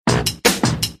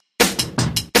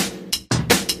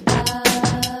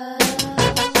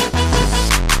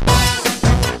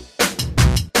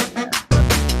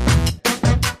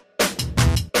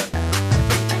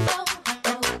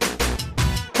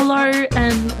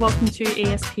welcome to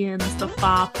ESPN's The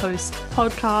Far Post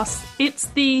podcast. It's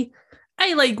the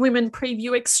A-League Women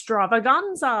Preview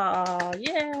Extravaganza.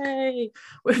 Yay!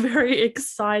 We're very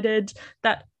excited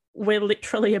that we're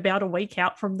literally about a week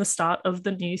out from the start of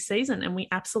the new season, and we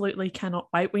absolutely cannot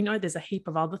wait. We know there's a heap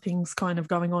of other things kind of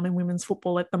going on in women's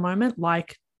football at the moment,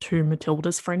 like 2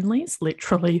 Matildas friendlies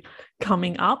literally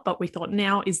coming up, but we thought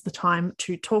now is the time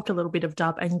to talk a little bit of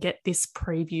dub and get this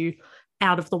preview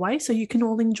out of the way so you can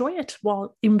all enjoy it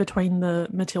while in between the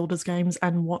Matildas games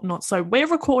and whatnot. So we're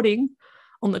recording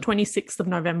on the 26th of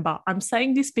November. I'm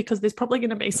saying this because there's probably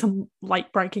going to be some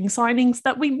late breaking signings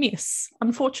that we miss.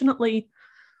 Unfortunately,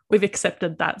 we've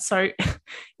accepted that. So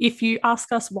if you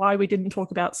ask us why we didn't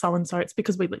talk about so-and-so, it's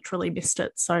because we literally missed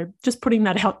it. So just putting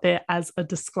that out there as a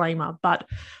disclaimer. But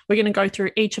we're going to go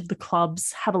through each of the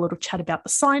clubs, have a little chat about the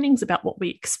signings, about what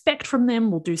we expect from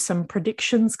them. We'll do some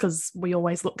predictions because we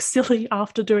always look silly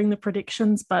after doing the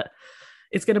predictions, but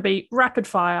it's going to be rapid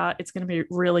fire. It's going to be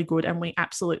really good. And we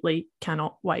absolutely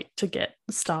cannot wait to get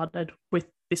started with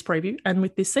this preview and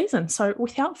with this season. So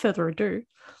without further ado,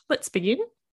 let's begin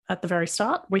at the very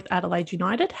start with Adelaide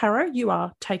United. Harrow, you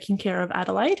are taking care of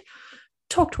Adelaide.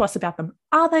 Talk to us about them.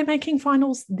 Are they making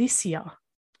finals this year?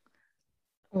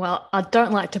 Well, I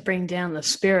don't like to bring down the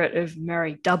spirit of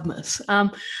Mary Dubmas,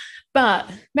 but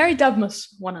Mary Dubmas,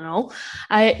 one and all,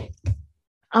 I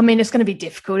mean, it's going to be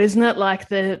difficult, isn't it? Like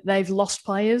they've lost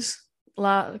players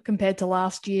compared to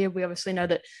last year. We obviously know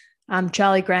that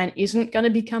Charlie Grant isn't going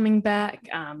to be coming back.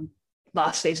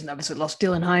 Last season, obviously lost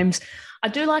Dylan Holmes. I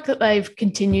do like that they've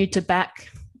continued to back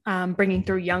bringing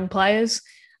through young players.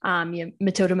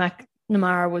 Matilda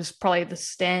McNamara was probably the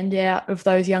standout of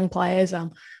those young players.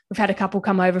 We've had a couple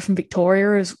come over from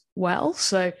Victoria as well.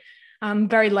 So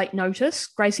very late notice,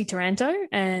 Gracie Taranto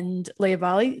and Leah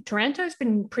Varley. Taranto's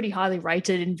been pretty highly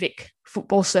rated in Vic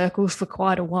football circles for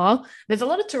quite a while. There's a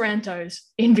lot of Tarantos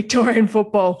in Victorian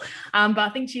football, but I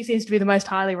think she seems to be the most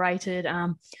highly rated.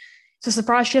 It's a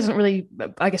surprise she hasn't really,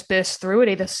 I guess, burst through at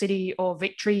either City or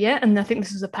Victory yet. And I think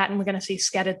this is a pattern we're going to see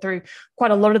scattered through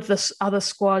quite a lot of the other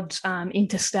squads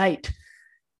interstate.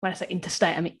 When I say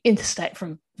interstate, I mean interstate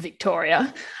from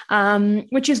Victoria,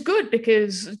 which is good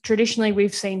because traditionally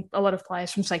we've seen a lot of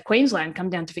players from, say, Queensland come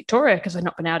down to Victoria because they've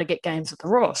not been able to get games at the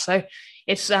Raw. So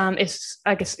it's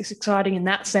I guess it's exciting in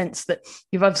that sense that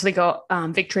you've obviously got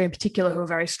Victoria in particular who are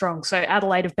very strong. So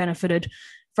Adelaide have benefited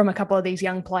from a couple of these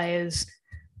young players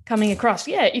coming across.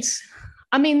 Yeah,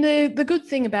 the good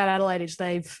thing about Adelaide is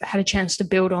they've had a chance to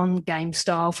build on game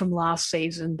style from last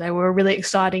season. They were a really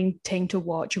exciting team to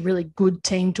watch, a really good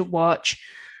team to watch.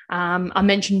 I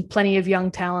mentioned plenty of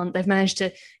young talent. They've managed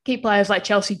to keep players like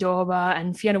Chelsea Dorber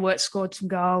and Fiona Wirtz scored some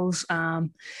goals.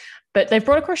 But they've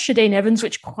brought across Shadeen Evans,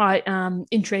 which quite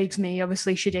intrigues me.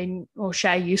 Obviously,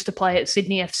 Shay used to play at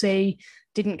Sydney FC,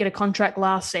 didn't get a contract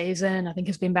last season, I think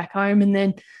has been back home. And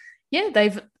then,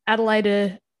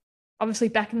 Adelaide obviously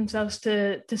backing themselves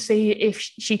to see if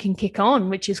she can kick on,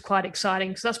 which is quite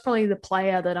exciting. So that's probably the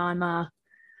player that I'm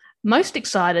most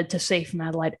excited to see from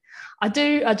Adelaide. I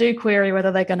do query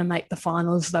whether they're going to make the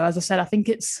finals, though. As I said, I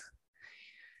think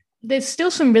there's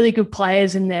still some really good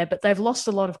players in there, but they've lost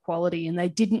a lot of quality and they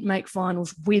didn't make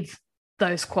finals with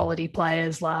those quality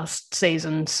players last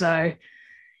season. So,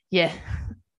 yeah,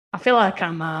 I feel like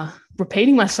I'm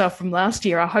repeating myself from last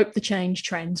year. I hope the change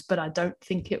trends, but I don't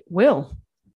think it will.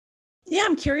 Yeah,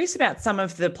 I'm curious about some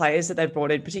of the players that they've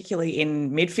brought in, particularly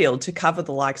in midfield, to cover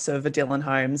the likes of Dylan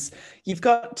Holmes. You've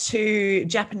got 2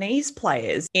 Japanese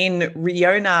players in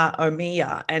Riona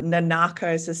Omiya and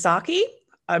Nanako Sasaki.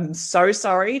 I'm so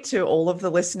sorry to all of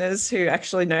the listeners who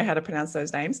actually know how to pronounce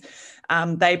those names.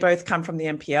 They both come from the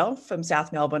NPL, from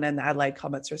South Melbourne and the Adelaide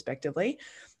Comets, respectively.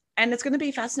 And it's going to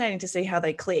be fascinating to see how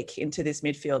they click into this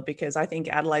midfield, because I think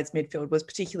Adelaide's midfield was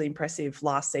particularly impressive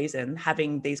last season,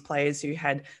 having these players who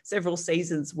had several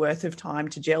seasons worth of time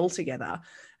to gel together.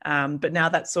 But now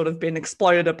that's sort of been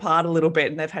exploded apart a little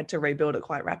bit and they've had to rebuild it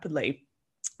quite rapidly.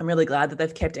 I'm really glad that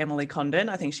they've kept Emily Condon.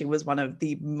 I think she was one of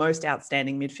the most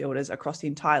outstanding midfielders across the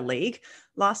entire league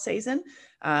last season.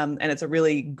 And it's a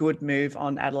really good move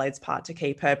on Adelaide's part to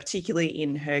keep her, particularly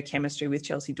in her chemistry with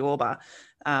Chelsea Dorber.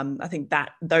 I think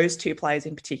that those 2 players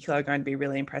in particular are going to be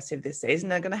really impressive this season.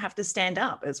 They're going to have to stand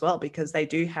up as well, because they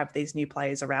do have these new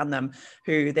players around them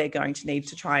who they're going to need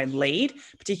to try and lead,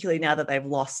 particularly now that they've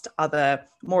lost other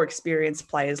more experienced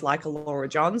players like a Laura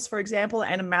Johns, for example,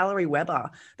 and a Mallory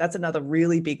Webber. That's another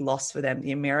really big loss for them,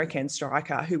 the American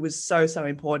striker, who was so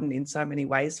important in so many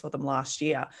ways for them last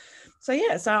year. So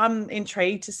I'm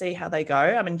intrigued to see how they go.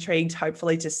 I'm intrigued,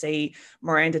 hopefully, to see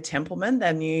Miranda Templeman,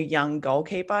 their new young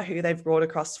goalkeeper who they've brought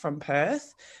across from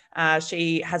Perth.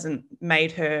 She hasn't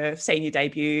made her senior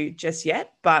debut just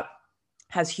yet, but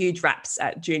has huge raps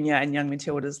at junior and young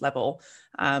Matildas level.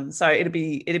 So it'd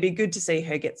be good to see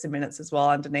her get some minutes as well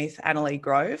underneath Annalee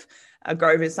Grove.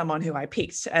 Grove is someone who I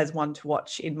picked as one to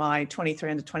watch in my 23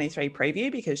 under 23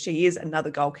 preview because she is another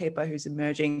goalkeeper who's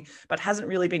emerging but hasn't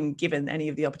really been given any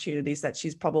of the opportunities that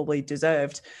she's probably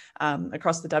deserved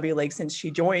across the W League since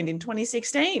she joined in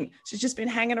 2016. She's just been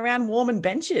hanging around warming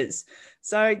benches.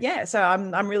 So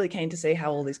I'm really keen to see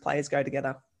how all these players go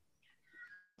together.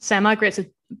 Sam, I agree. It's a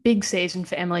big season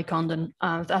for Emily Condon.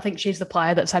 I think she's the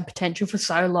player that's had potential for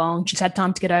so long. She's had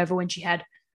time to get over when she had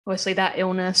obviously that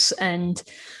illness and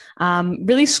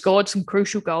really scored some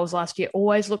crucial goals last year.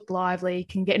 Always looked lively,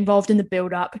 can get involved in the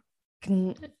build-up,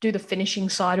 can do the finishing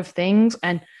side of things.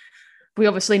 And we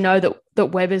obviously know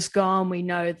that Weber's gone. We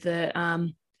know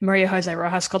that Maria Jose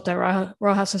Rojas, Cote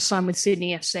Rojas has signed with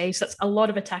Sydney FC. So that's a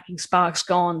lot of attacking sparks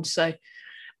gone. So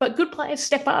but good players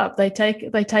step up. They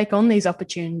take on these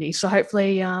opportunities. So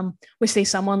hopefully we see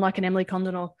someone like an Emily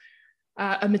Condon or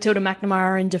a Matilda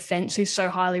McNamara in defence who's so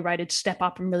highly rated step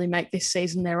up and really make this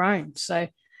season their own. So,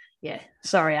 yeah,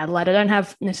 sorry, Adelaide. I don't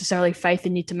have necessarily faith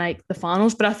in you to make the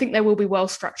finals, but I think they will be well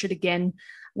structured again,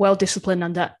 well disciplined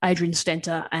under Adrian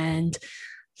Stenter and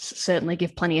certainly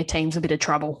give plenty of teams a bit of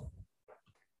trouble.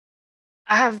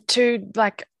 I have two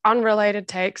unrelated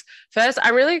takes. First,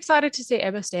 I'm really excited to see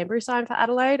Emma Stanbury sign for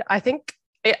Adelaide. I think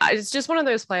it's just one of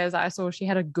those players that I saw she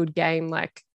had a good game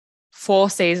 4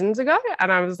 seasons ago,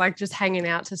 and I was just hanging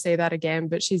out to see that again.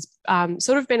 But she's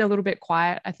sort of been a little bit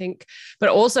quiet, I think. But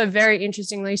also very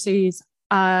interestingly, she's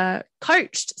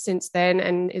coached since then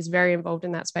and is very involved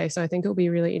in that space. So I think it'll be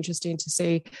really interesting to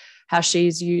see how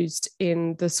she's used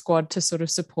in the squad to sort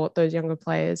of support those younger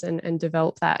players and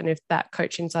develop that. And if that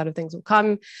coaching side of things will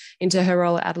come into her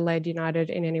role at Adelaide United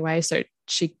in any way. So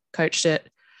she coached at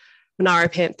Monaro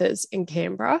Panthers in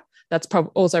Canberra. That's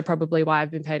also probably why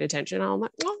I've been paying attention. I'm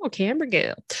like, oh, Canberra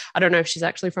girl. I don't know if she's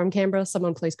actually from Canberra.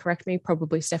 Someone please correct me.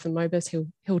 Probably Stefan Mobus.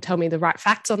 He'll tell me the right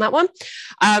facts on that one.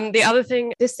 The other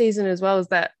thing this season as well is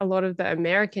that a lot of the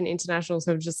American internationals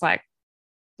have just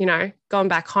gone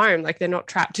back home. They're not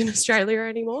trapped in Australia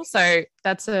anymore. So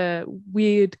that's a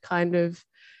weird kind of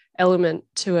element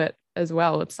to it as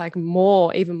well. It's even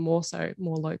more so,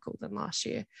 more local than last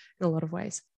year in a lot of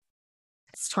ways.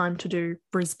 It's time to do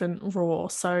Brisbane Raw.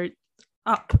 So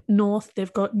up north,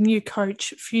 they've got new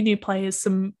coach, a few new players,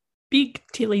 some big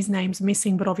Tilly's names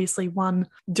missing, but obviously one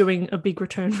doing a big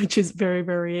return, which is very,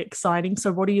 very exciting.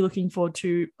 So what are you looking forward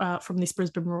to from this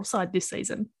Brisbane Raw side this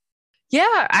season?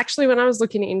 Yeah, actually, when I was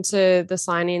looking into the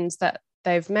sign-ins that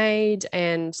they've made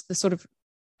and the sort of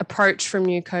approach from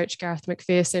new coach Gareth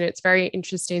McPherson, it's very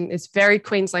interesting. It's very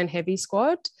Queensland heavy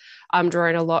squad. I'm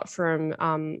drawing a lot from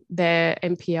their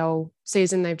NPL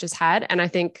season they've just had. And I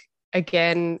think,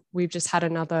 again, we've just had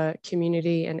another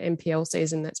community and NPL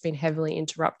season that's been heavily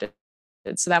interrupted.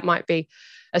 So that might be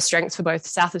a strength for both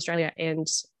South Australia and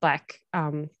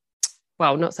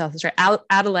not South Australia,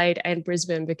 Adelaide and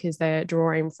Brisbane, because they're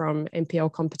drawing from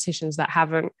NPL competitions that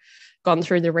haven't gone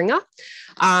through the ringer.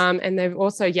 And they've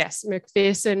also,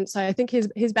 McPherson. So I think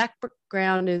his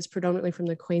background is predominantly from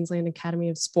the Queensland Academy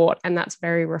of Sport, and that's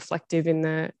very reflective in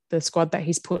the squad that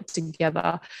he's put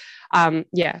together. Like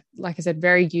I said,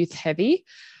 very youth heavy.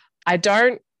 I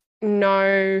don't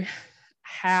know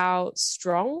how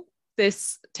strong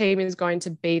this team is going to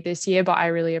be this year, but I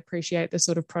really appreciate the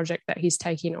sort of project that he's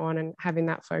taking on and having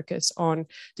that focus on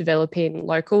developing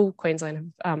local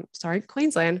Queensland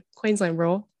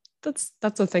Raw.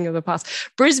 That's a thing of the past.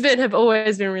 Brisbane have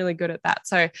always been really good at that.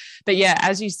 So, but yeah,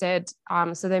 as you said,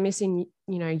 so they're missing,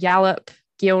 Yallop,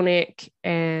 Gilnick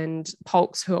and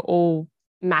Polks, who are all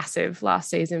massive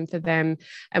last season for them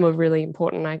and were really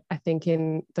important, I think,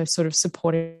 in those sort of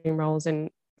supporting roles and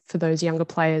for those younger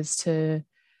players to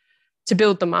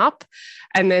build them up.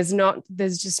 And there's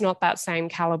just not that same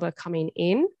caliber coming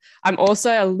in. I'm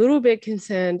also a little bit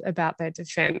concerned about their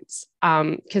defense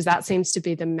because that seems to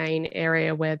be the main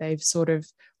area where they've sort of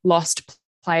lost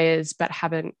players but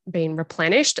haven't been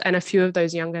replenished, and a few of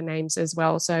those younger names as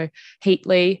well. So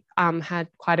Heatley had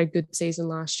quite a good season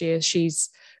last year. She's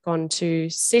gone to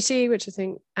City, which I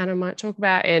think Anna might talk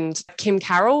about, and Kim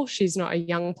Carroll, she's not a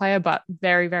young player but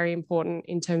very, very important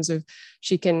in terms of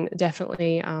she can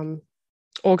definitely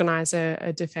organise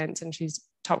a defence, and she's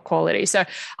top quality. So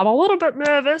I'm a little bit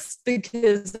nervous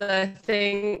because I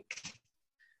think,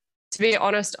 to be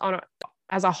honest,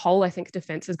 as a whole, I think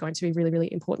defence is going to be really,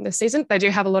 really important this season. They do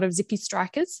have a lot of zippy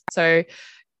strikers. So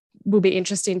will be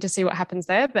interesting to see what happens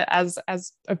there. But as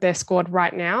of their squad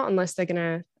right now, unless they're going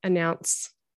to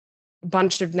announce a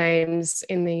bunch of names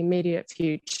in the immediate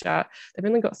future, they've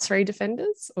only got 3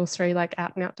 defenders, or 3 like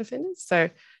out and out defenders. So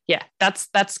yeah, that's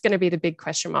going to be the big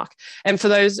question mark. And for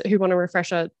those who want a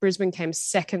refresher, Brisbane came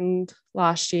second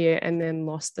last year and then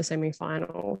lost the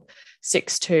semi-final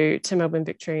 6-2 to Melbourne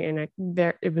Victory, and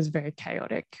it was very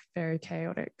chaotic.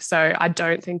 So I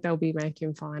don't think they'll be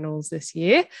making finals this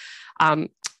year,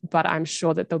 but I'm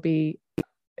sure that they'll be.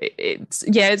 It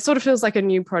sort of feels like a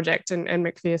new project, and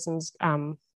McPherson's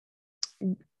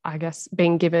I guess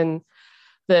being given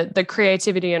the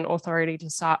creativity and authority to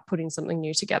start putting something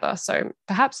new together. So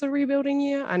perhaps a rebuilding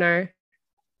year. I know,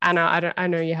 Anna, I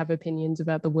know you have opinions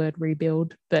about the word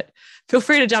rebuild, but feel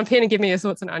free to jump in and give me your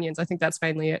thoughts and onions. I think that's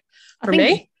mainly it from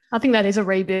me. I think that is a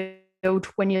rebuild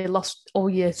when you lost all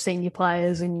your senior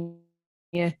players and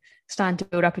you're starting to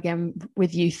build up again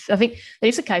with youth. I think that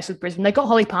is the case with Brisbane. They got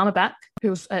Holly Palmer back, who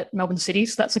was at Melbourne City,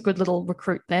 so that's a good little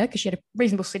recruit there because she had a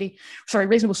reasonable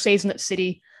season at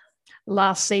City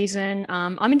last season.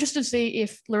 I'm interested to see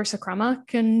if Larissa Crummer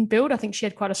can build. I think she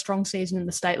had quite a strong season in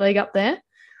the State League up there.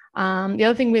 The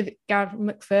other thing with Gareth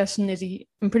McPherson is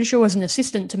I'm pretty sure was an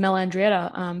assistant to Mel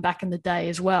Andrietta back in the day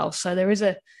as well. So there is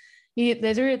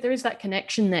that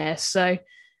connection there. So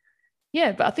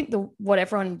yeah, but I think what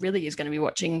everyone really is going to be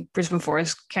watching Brisbane for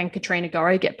is, can Katrina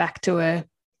Gorry get back to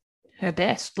her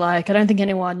best? Like, I don't think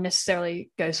anyone necessarily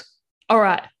goes, all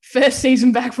right, first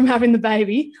season back from having the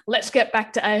baby, let's get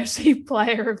back to AFC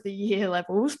Player of the Year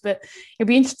levels. But it'll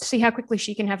be interesting to see how quickly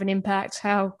she can have an impact,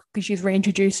 how quickly she's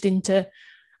reintroduced into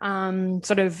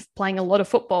sort of playing a lot of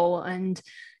football. And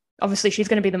obviously she's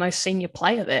going to be the most senior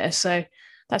player there. So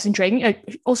that's intriguing.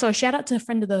 Also, a shout out to a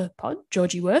friend of the pod,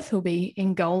 Georgie Worth, who'll be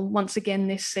in goal once again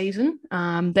this season.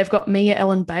 They've got Mia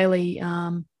Ellen Bailey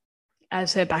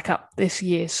as her backup this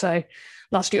year. So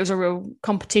last year was a real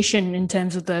competition in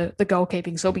terms of the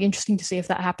goalkeeping. So it'll be interesting to see if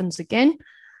that happens again.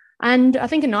 And I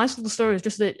think a nice little story is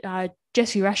just that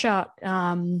Jessie Rashart,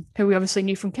 who we obviously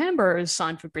knew from Canberra, has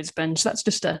signed for Brisbane. So that's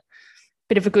just a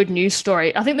bit of a good news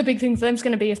story. I think the big thing for them is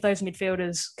going to be if those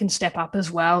midfielders can step up as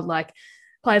well. Like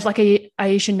players like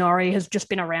Aisha Norrie has just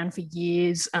been around for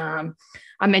years. I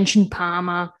mentioned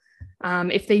Palmer.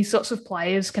 If these sorts of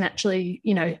players can actually,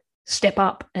 step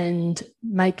up and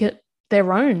make it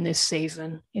their own this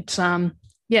season, it's a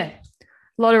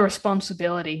lot of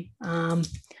responsibility. And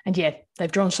yeah,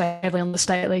 they've drawn so heavily on the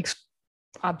state leagues.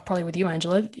 I'm probably with you,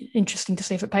 Angela. Interesting to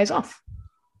see if it pays off.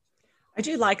 I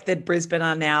do like that Brisbane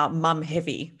are now mum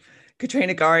heavy.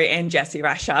 Katrina Gorry and Jessie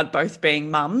Rashard both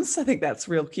being mums. I think that's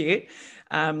real cute.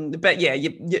 But yeah,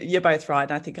 you're both right.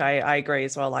 And I think I agree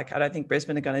as well. Like, I don't think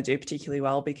Brisbane are going to do particularly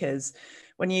well, because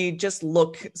when you just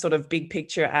look sort of big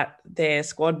picture at their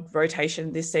squad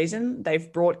rotation this season,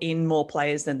 they've brought in more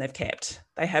players than they've kept.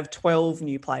 They have 12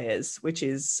 new players, which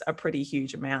is a pretty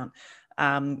huge amount.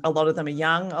 A lot of them are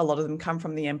young. A lot of them come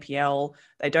from the NPL.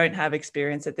 They don't have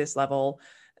experience at this level.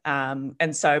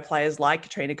 And so players like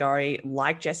Katrina Gorry,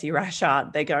 like Jessie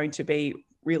Rashart, they're going to be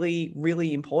really,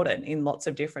 really important in lots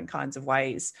of different kinds of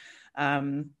ways.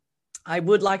 I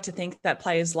would like to think that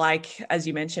players like, as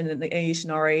you mentioned, Aisha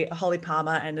Norrie, Holly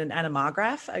Palmer and an Anna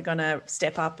Margraf are going to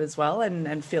step up as well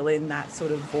and fill in that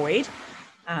sort of void.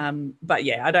 But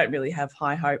yeah, I don't really have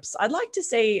high hopes. I'd like to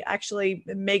see actually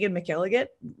Megan McElligott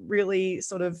really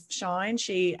sort of shine.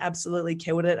 She absolutely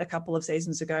killed it a couple of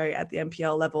seasons ago at the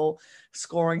NPL level,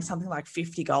 scoring something like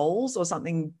 50 goals or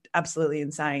something absolutely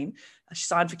insane. She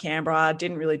signed for Canberra,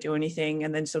 didn't really do anything,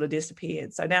 and then sort of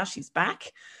disappeared. So now she's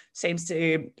back, seems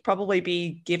to probably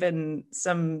be given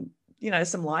some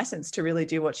license to really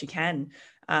do what she can.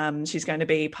 She's going to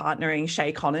be partnering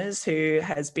Shay Connors, who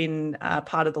has been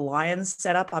part of the Lions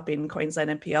setup up in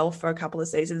Queensland NPL for a couple of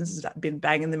seasons, has been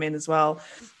banging them in as well,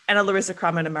 and a Larissa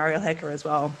Crummer and a Mariel Hecker as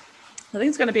well. I think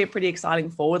it's going to be a pretty exciting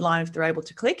forward line if they're able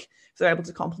to click, if they're able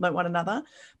to complement one another.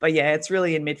 But yeah, it's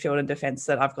really in midfield and defence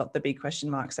that I've got the big question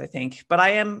marks, I think. But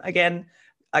I am, again,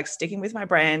 like sticking with my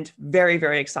brand, very,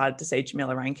 very excited to see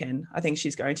Jamila Rankin. I think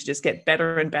she's going to just get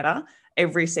better and better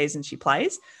every season she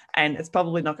plays. And it's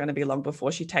probably not going to be long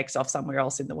before she takes off somewhere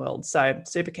else in the world. So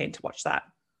super keen to watch that.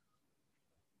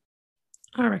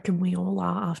 I reckon we all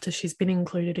are after she's been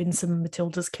included in some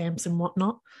Matilda's camps and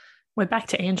whatnot. We're back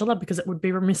to Angela, because it would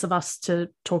be remiss of us to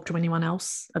talk to anyone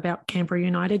else about Canberra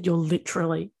United. You're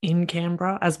literally in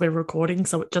Canberra as we're recording,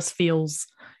 so it just feels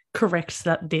correct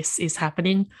that this is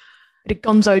happening. Bit of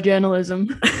gonzo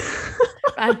journalism.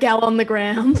 Bad gal on the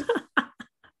ground.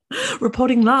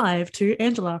 Reporting live to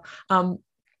Angela.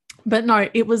 But no,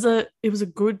 it was a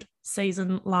good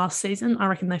season last season. I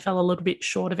reckon they fell a little bit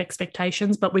short of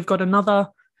expectations, but we've got another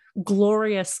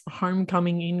glorious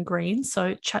homecoming in green.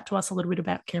 So chat to us a little bit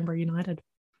about Canberra United.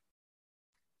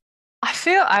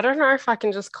 I don't know if I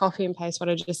can just copy and paste what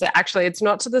I just said. Actually, it's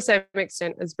not to the same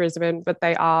extent as Brisbane, but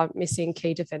they are missing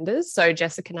key defenders. So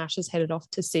Jessica Nash has headed off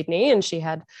to Sydney, and she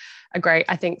had a great,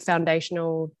 I think,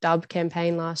 foundational dub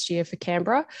campaign last year for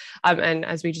Canberra. And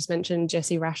as we just mentioned,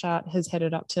 Jessie Rashart has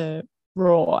headed up to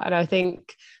Raw. And I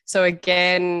think, so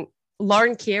again,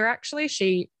 Lauren Keir,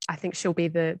 actually, I think she'll be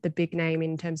the big name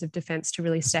in terms of defence to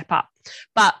really step up.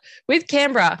 But with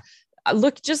Canberra,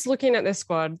 just looking at this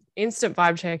squad, instant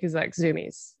vibe check is like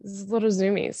zoomies. There's a lot of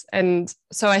zoomies. And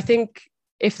so I think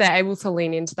if they're able to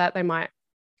lean into that, they might,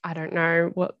 I don't know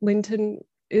what Linton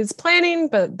is planning,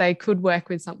 but they could work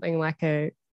with something like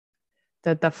the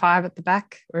 5 at the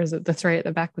back, or is it the 3 at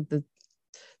the back with the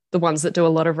ones that do a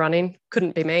lot of running?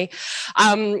 Couldn't be me.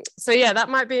 So yeah, that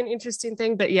might be an interesting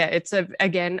thing. But yeah, it's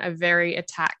again a very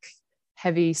attack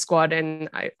heavy squad, and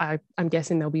I'm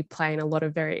guessing they'll be playing a lot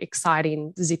of very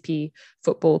exciting, zippy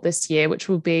football this year, which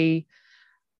will be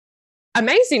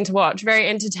amazing to watch, very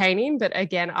entertaining. But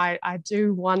again, I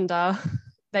do wonder,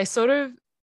 they sort of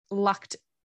lucked,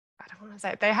 I don't want to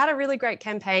say it, they had a really great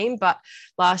campaign, but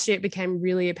last year it became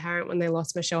really apparent when they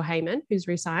lost Michelle Heyman, who's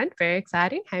resigned, very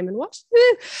exciting, Heyman watch,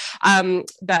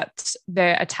 that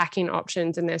their attacking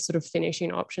options and their sort of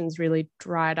finishing options really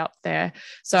dried up there.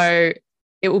 So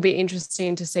it will be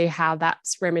interesting to see how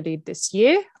that's remedied this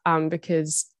year,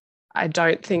 because I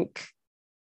think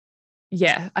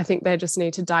they just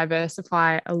need to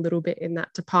diversify a little bit in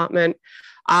that department.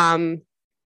 And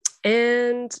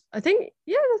I think,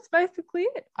 that's basically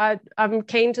it. I'm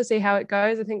keen to see how it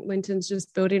goes. I think Linton's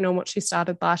just building on what she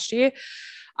started last year.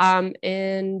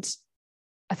 And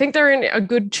I think they're in a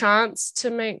good chance to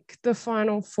make the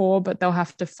Final Four, but they'll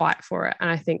have to fight for it and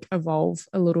I think evolve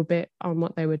a little bit on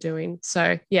what they were doing.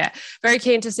 So, yeah, very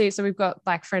keen to see. So we've got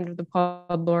like friend of the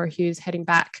pod, Laura Hughes, heading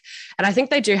back. And I think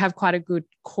they do have quite a good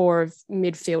core of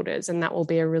midfielders, and that will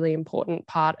be a really important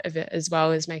part of it as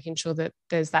well, as making sure that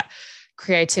there's that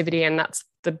creativity, and that's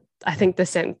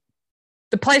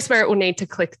the place where it will need to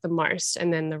click the most,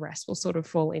 and then the rest will sort of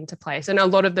fall into place. And a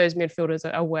lot of those midfielders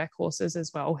are workhorses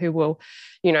as well, who will,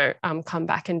 come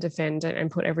back and defend and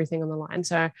put everything on the line.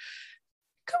 So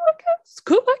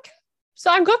cool. So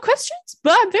I've got questions,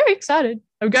 but I'm very excited.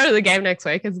 I'm going to the game next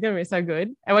week. It's going to be so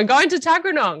good. And we're going to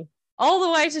Tuggeranong, all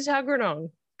the way to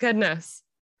Tuggeranong. Goodness.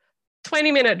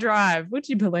 20-minute drive. Would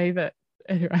you believe it?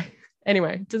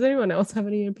 Anyway, does anyone else have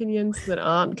any opinions that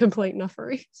aren't complete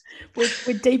nuffery?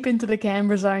 We're deep into the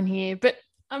Canberra zone here, but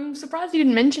I'm surprised you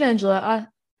didn't mention, Angela.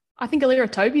 I think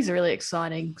Alira Toby's a really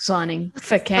exciting signing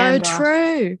for Canberra. Oh,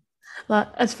 true. Like,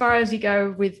 as far as you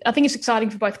go with, I think it's exciting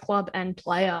for both club and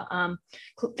player.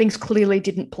 Things clearly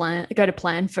didn't go to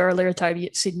plan for Alira Toby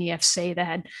at Sydney FC. They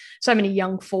had so many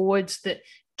young forwards that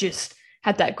just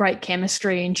had that great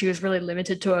chemistry, and she was really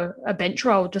limited to a bench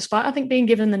role, despite, I think, being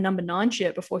given the number 9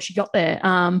 shirt before she got there.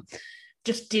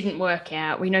 Just didn't work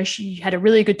out. We know she had a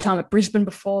really good time at Brisbane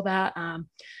before that.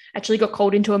 Actually got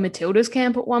called into a Matildas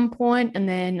camp at one point, and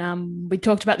then we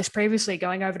talked about this previously,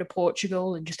 going over to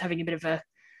Portugal and just having a bit of a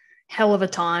hell of a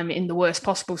time in the worst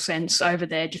possible sense over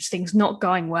there, just things not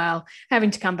going well,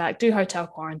 having to come back, do hotel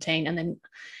quarantine, and then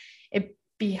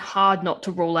be hard not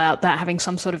to rule out that having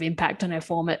some sort of impact on her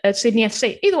form at Sydney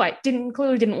FC. Either way,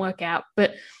 clearly didn't work out,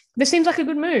 but this seems like a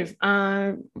good move.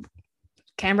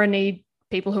 Canberra need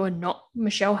people who are not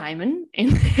Michelle Heyman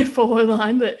in their forward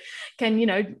line that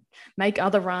can, make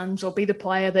other runs or be the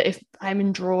player that if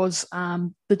Heyman draws,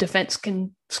 the defence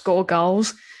can score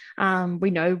goals. We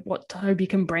know what Toby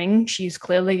can bring. She's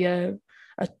clearly a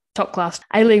top-class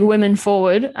A-League women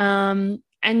forward.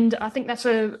 And I think that's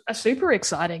a super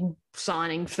exciting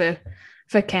signing for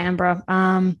Canberra.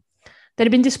 They'd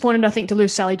have been disappointed, I think, to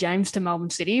lose Sally James to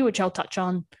Melbourne City, which I'll touch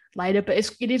on later. But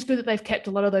it is good that they've kept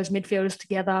a lot of those midfielders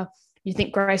together. You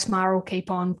think Grace Maher will keep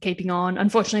on keeping on.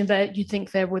 Unfortunately, you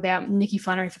think they're without Nikki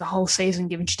Flannery for the whole season,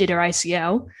 given she did her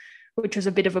ACL, which was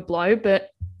a bit of a blow, but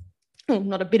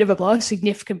not a bit of a blow, a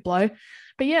significant blow.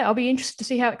 But yeah, I'll be interested to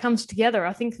see how it comes together.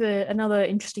 I think another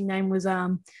interesting name was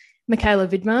Michaela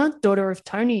Vidmar, daughter of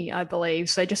Tony, I believe.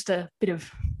 So just a bit of,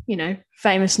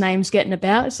 famous names getting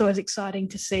about. It's always exciting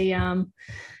to see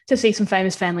some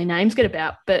famous family names get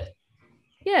about. But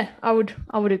yeah, I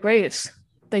would agree.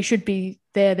 They should be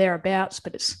thereabouts,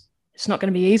 but it's not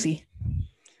going to be easy.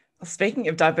 Well, speaking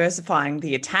of diversifying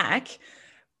the attack,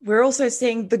 we're also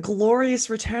seeing the glorious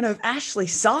return of Ashley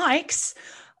Sykes.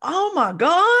 Oh my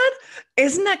God.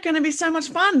 Isn't that going to be so much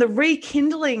fun? The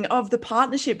rekindling of the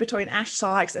partnership between Ash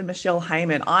Sykes and Michelle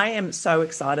Heyman. I am so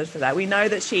excited for that. We know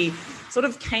that she sort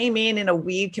of came in a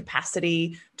weird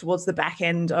capacity towards the back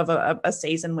end of a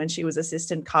season when she was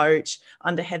assistant coach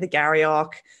under Heather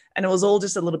Garriock. And it was all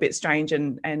just a little bit strange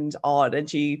and odd. And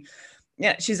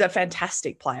she's a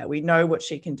fantastic player. We know what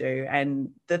she can do. And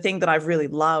the thing that I've really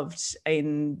loved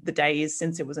in the days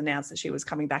since it was announced that she was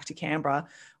coming back to Canberra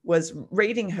was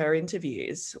reading her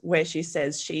interviews where she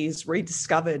says she's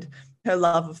rediscovered her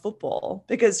love of football,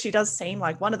 because she does seem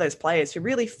like one of those players who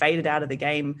really faded out of the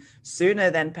game sooner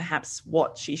than perhaps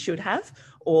what she should have,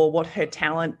 or what her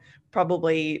talent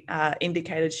probably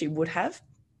indicated she would have.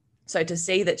 So to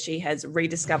see that she has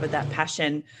rediscovered that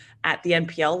passion at the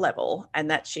NPL level,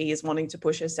 and that she is wanting to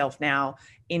push herself now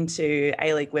into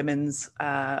A-League women's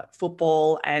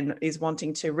football, and is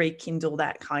wanting to rekindle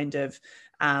that kind of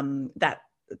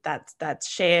that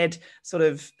shared sort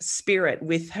of spirit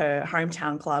with her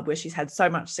hometown club, where she's had so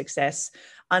much success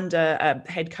under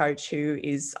a head coach who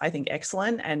is, I think,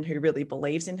 excellent, and who really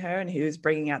believes in her, and who is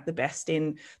bringing out the best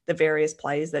in the various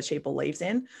players that she believes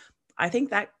in. I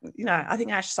think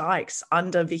Ash Sykes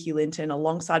under Vicky Linton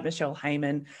alongside Michelle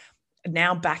Heyman,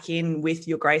 now back in with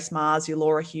your Grace Mars, your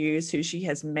Laura Hughes, who she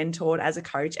has mentored as a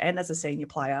coach and as a senior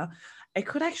player, it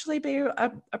could actually be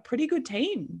a pretty good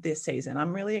team this season.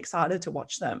 I'm really excited to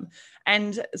watch them.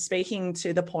 And speaking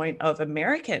to the point of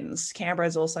Americans, Canberra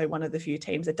is also one of the few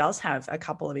teams that does have a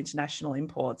couple of international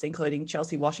imports, including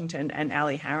Chelsea Washington and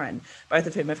Ali Harron, both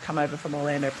of whom have come over from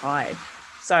Orlando Pride.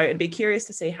 So it'd be curious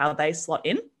to see how they slot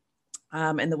in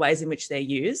and the ways in which they're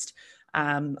used.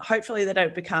 Hopefully they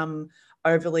don't become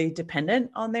overly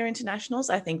dependent on their internationals.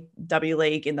 I think W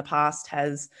League in the past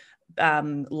has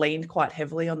leaned quite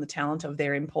heavily on the talent of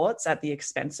their imports at the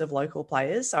expense of local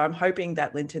players. So I'm hoping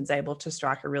that Linton's able to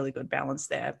strike a really good balance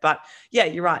there. But yeah,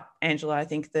 you're right, Angela. I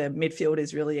think the midfield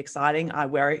is really exciting.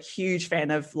 We're a huge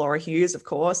fan of Laura Hughes, of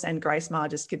course, and Grace Marr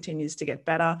just continues to get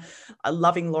better.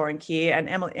 Loving Lauren Keir and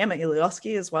Emma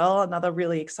Ilioski as well, another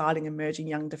really exciting emerging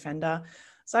young defender.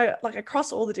 So like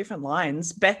across all the different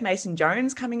lines, Beth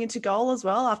Mason-Jones coming into goal as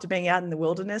well after being out in the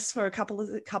wilderness for a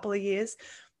couple of years.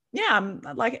 Yeah,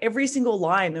 like every single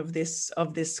line of this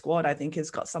squad, I think,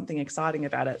 has got something exciting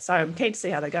about it. So I'm keen to see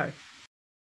how they go.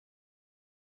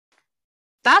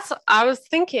 I was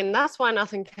thinking that's why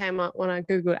nothing came up when I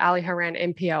Googled Ali Haran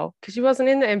NPL, because she wasn't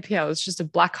in the NPL. It's just a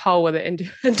black hole where the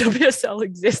NWSL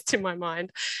exists in my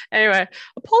mind. Anyway,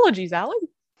 apologies, Ali.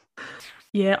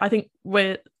 Yeah, I think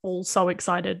we're all so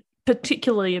excited,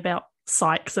 particularly about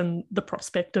Sykes and the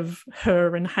prospect of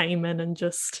her and Heyman, and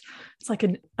just it's like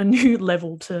a new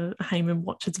level to Heyman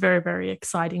watch. It's very, very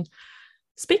exciting.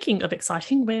 Speaking of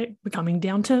exciting, we're coming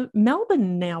down to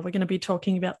Melbourne now. We're going to be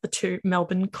talking about the two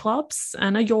Melbourne clubs.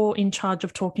 Anna, you're in charge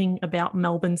of talking about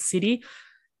Melbourne City.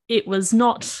 It was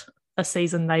not a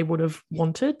season they would have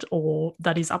wanted, or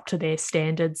that is up to their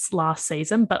standards last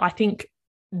season, but I think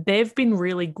they've been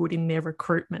really good in their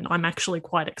recruitment. I'm actually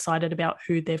quite excited about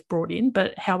who they've brought in,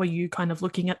 but how are you kind of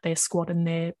looking at their squad and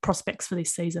their prospects for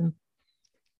this season?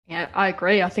 Yeah, I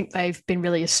agree. I think they've been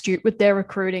really astute with their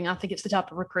recruiting. I think it's the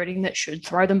type of recruiting that should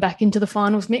throw them back into the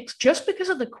finals mix, just because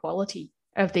of the quality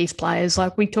of these players.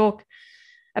 Like, we talk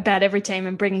about every team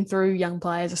and bringing through young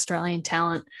players, Australian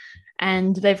talent,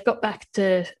 and they've got back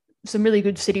to some really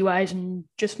good City ways and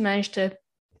just managed to,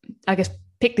 I guess,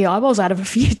 pick the eyeballs out of a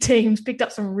few teams, picked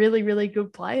up some really, really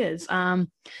good players.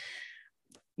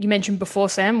 You mentioned before,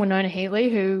 Sam, Winona Healy,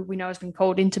 who we know has been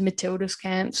called into Matilda's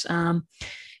camps,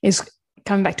 is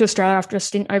coming back to Australia after a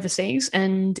stint overseas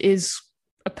and is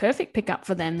a perfect pickup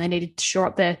for them. They needed to shore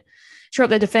up their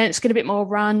defence, get a bit more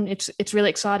run. It's really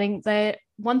exciting.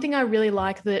 One thing I really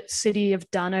like that City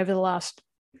have done over the last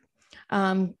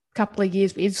couple of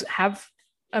years is have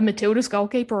a Matilda's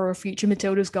goalkeeper or a future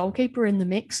Matilda's goalkeeper in the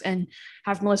mix, and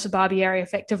have Melissa Barbieri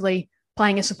effectively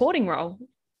playing a supporting role.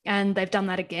 And they've done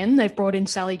that again. They've brought in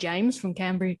Sally James from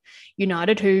Canberra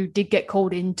United, who did get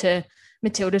called into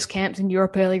Matilda's camps in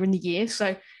Europe earlier in the year.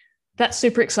 So that's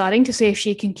super exciting to see if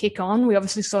she can kick on. We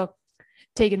obviously saw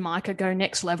Tegan Micah go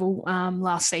next level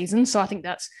last season. So I think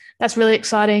that's really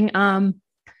exciting.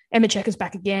 Emma Checker's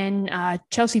back again.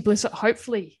 Chelsea Blissett,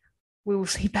 hopefully we will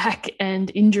see back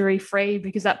and injury-free,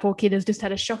 because that poor kid has just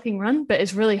had a shocking run, but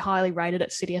is really highly rated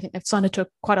at City. I think they've signed her to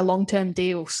quite a long-term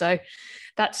deal. So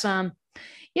that's,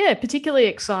 particularly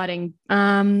exciting.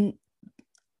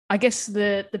 I guess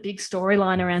the big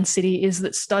storyline around City is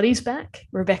that Stoddy's back.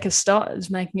 Rebecca Stott is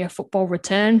making a football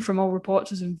return. From all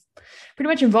reports, is pretty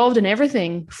much involved in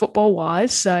everything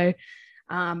football-wise. So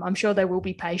I'm sure they will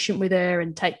be patient with her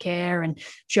and take care. And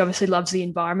she obviously loves the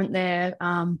environment there.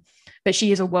 But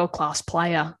she is a world-class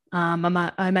player. I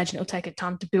imagine it'll take her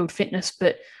time to build fitness,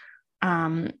 but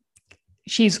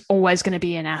she's always going to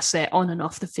be an asset on and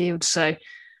off the field. So,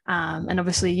 and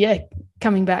obviously,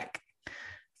 coming back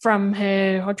from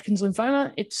her Hodgkin's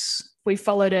lymphoma, we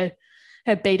followed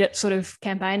her Beat It sort of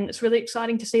campaign. It's really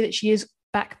exciting to see that she is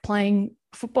back playing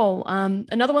football.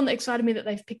 Another one that excited me that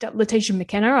they've picked up, Letitia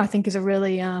McKenna, I think is a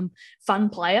really fun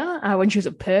player. When she was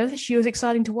at Perth, she was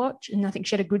exciting to watch. And I think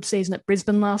she had a good season at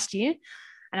Brisbane last year.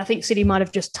 And I think City might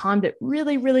have just timed it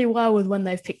really, really well with when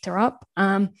they've picked her up.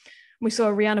 We saw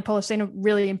Rihanna Pollicino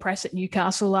really impress at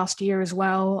Newcastle last year as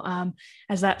well,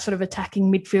 as that sort of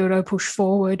attacking midfielder push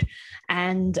forward.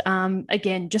 And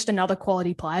again, just another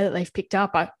quality player that they've picked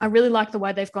up. I really like the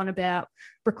way they've gone about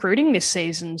recruiting this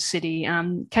season, City.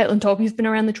 Caitlin Torpey's been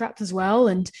around the traps as well,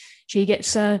 and she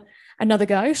gets another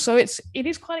go. So it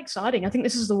is quite exciting. I think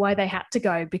this is the way they had to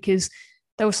go because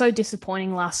they were so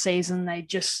disappointing last season. They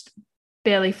just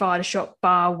barely fired a shot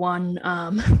bar one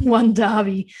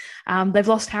derby. They've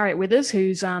lost Harriet Withers,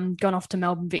 who's gone off to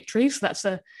Melbourne Victory.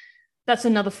 So that's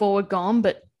another forward gone.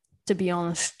 But to be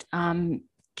honest,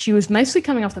 she was mostly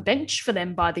coming off the bench for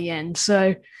them by the end.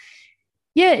 So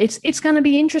yeah, it's going to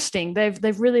be interesting.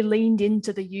 They've really leaned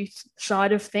into the youth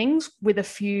side of things with a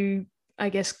few, I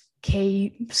guess,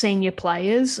 key senior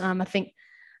players. I think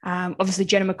obviously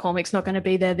Jenna McCormick's not going to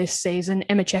be there this season.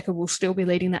 Emma Checker will still be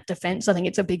leading that defence. I think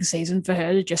it's a big season for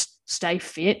her to just stay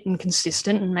fit and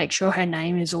consistent and make sure her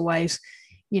name is always,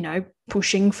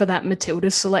 pushing for that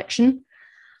Matildas selection.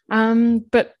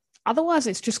 But otherwise,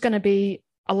 it's just going to be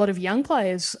a lot of young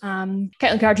players.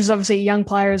 Caitlin Carriage is obviously a young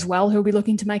player as well who'll be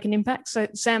looking to make an impact. So,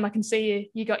 Sam, I can see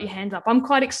you got your hand up. I'm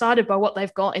quite excited by what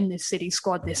they've got in this City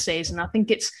squad this season. I think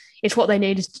it's what they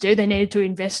needed to do. They needed to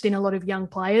invest in a lot of young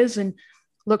players and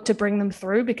look to bring them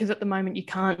through, because at the moment you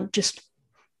can't just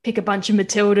pick a bunch of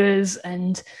Matildas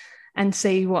and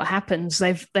see what happens.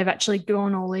 They've actually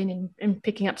gone all in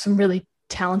picking up some really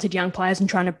talented young players and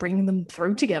trying to bring them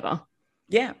through together.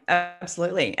 Yeah,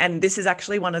 absolutely. And this is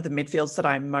actually one of the midfields that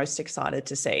I'm most excited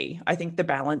to see. I think the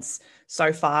balance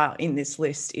so far in this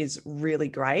list is really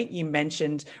great. You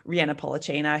mentioned Rihanna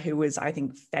Pollicino, who was, I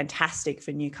think, fantastic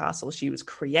for Newcastle. She was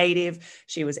creative.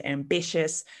 She was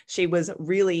ambitious. She was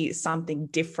really something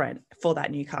different for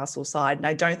that Newcastle side. And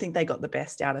I don't think they got the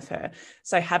best out of her.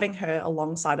 So having her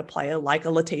alongside a player like a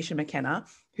Letitia McKenna,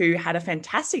 who had a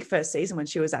fantastic first season when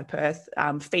she was at Perth,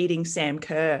 feeding Sam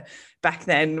Kerr back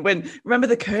then. Remember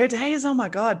the Kerr days? Oh my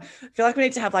God. I feel like we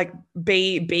need to have like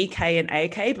BK and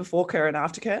AK before Kerr and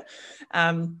after Kerr.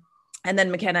 And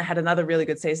then McKenna had another really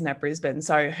good season at Brisbane.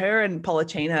 So her and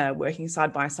Pollicino working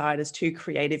side by side as two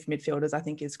creative midfielders, I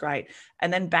think is great.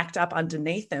 And then backed up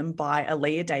underneath them by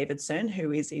Aaliyah Davidson,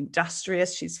 who is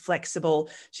industrious. She's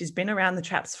flexible. She's been around the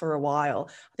traps for a while.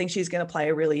 I think she's going to play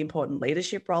a really important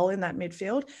leadership role in that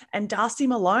midfield. And Darcy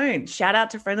Malone, shout out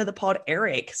to friend of the pod,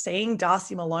 Eric, seeing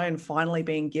Darcy Malone finally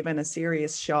being given a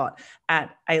serious shot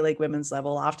at A-League women's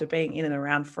level after being in and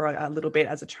around for a little bit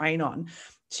as a train-on.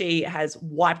 She has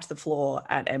wiped the floor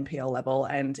at NPL level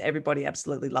and everybody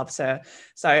absolutely loves her.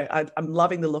 So I'm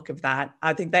loving the look of that.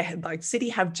 I think City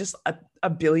have just a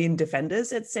billion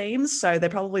defenders, it seems. So they're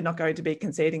probably not going to be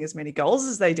conceding as many goals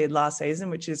as they did last season,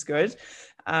 which is good.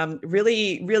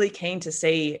 Really, really keen to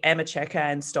see Emma Checker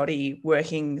and Stoddy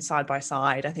working side by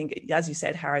side. I think, as you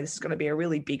said, Harry, this is going to be a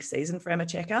really big season for Emma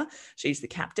Checker. She's the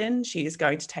captain. She is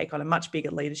going to take on a much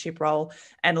bigger leadership role.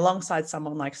 And alongside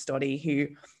someone like Stoddy, who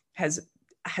has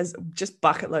just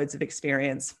bucket loads of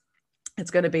experience, it's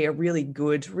going to be a really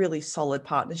good, really solid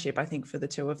partnership, I think, for the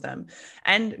two of them.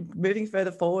 And moving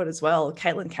further forward as well,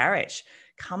 Caitlin Carriage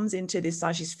comes into this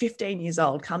side. She's 15 years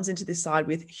old, comes into this side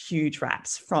with huge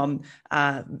raps from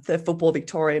the Football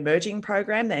Victoria Emerging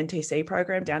program, the NTC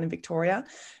program down in Victoria.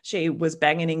 She was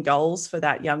banging in goals for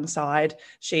that young side.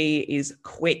 She is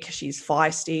quick. She's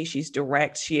feisty. She's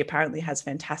direct. She apparently has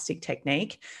fantastic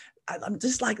technique. I'm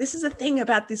just like, this is a thing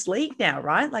about this league now,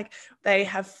 right? Like they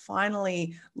have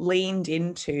finally leaned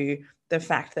into the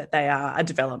fact that they are a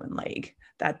development league,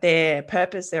 that their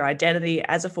purpose, their identity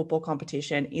as a football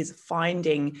competition is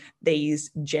finding these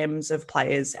gems of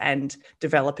players and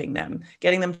developing them,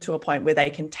 getting them to a point where they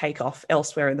can take off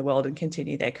elsewhere in the world and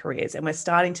continue their careers. And we're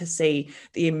starting to see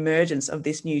the emergence of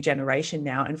this new generation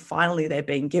now. And finally, they're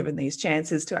being given these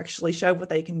chances to actually show what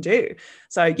they can do.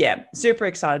 So yeah, super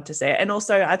excited to see it. And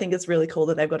also, I think it's really cool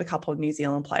that they've got a couple of New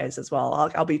Zealand players as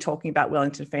well. I'll be talking about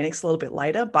Wellington Phoenix a little bit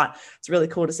later, but it's really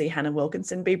cool to see Hannah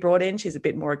Wilkinson be brought in. She's a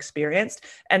bit more experienced.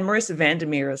 and Marissa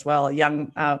Vandermeer as well, a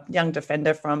young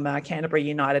defender from Canterbury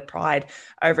United Pride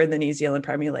over in the New Zealand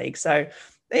Premier League. So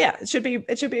yeah, it should be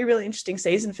a really interesting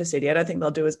season for City. I don't think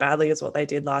they'll do as badly as what they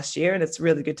did last year, and it's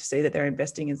really good to see that they're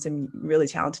investing in some really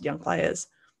talented young players.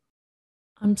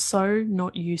 I'm so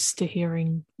not used to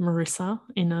hearing Marissa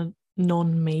in a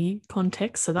non-me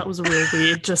context, so that was a real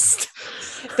weird. Just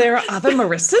there are other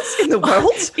Marissas in the world.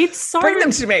 It's so bring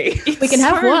them to me. We can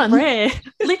have one. Rare.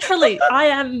 Literally, I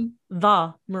am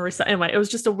the Marissa. Anyway, it was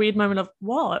just a weird moment of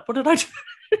what did I do?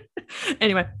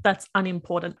 Anyway, that's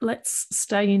unimportant. Let's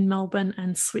stay in Melbourne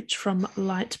and switch from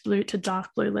light blue to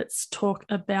dark blue. Let's talk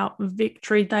about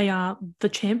Victory. They are the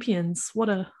champions. What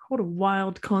a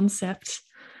wild concept.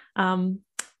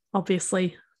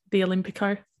 Obviously the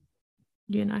Olympico,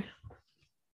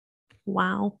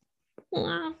 wow.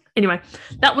 Anyway,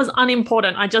 that was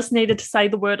unimportant. I just needed to say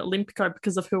the word Olympico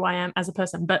because of who I am as a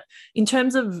person. But in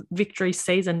terms of Victory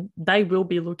season, they will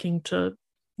be looking to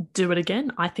do it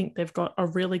again. I think they've got a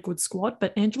really good squad.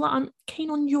 But Angela, I'm keen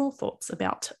on your thoughts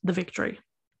about the Victory.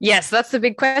 Yes, that's the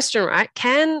big question, right?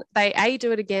 Can they A,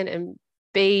 do it again, and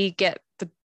B, get the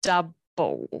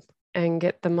double and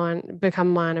get become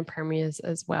minor premiers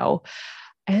as well?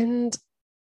 And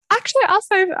actually,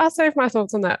 I'll save my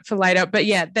thoughts on that for later. But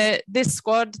yeah, this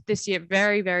squad this year,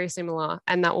 very, very similar,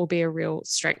 and that will be a real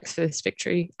strength for this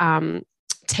Victory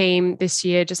team this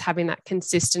year, just having that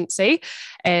consistency.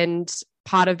 And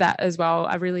part of that as well,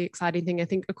 a really exciting thing I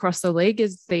think across the league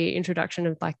is the introduction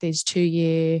of like these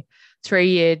 2-year,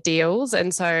 3-year deals.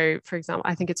 And so, for example,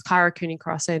 I think it's Kyra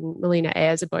Cooney-Cross and Melina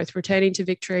Ayres are both returning to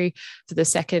Victory for the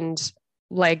second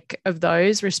leg of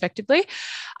those respectively.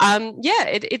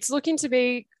 It's looking to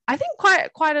be, I think,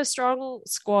 quite a strong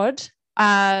squad,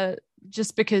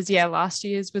 just because last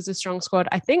year's was a strong squad.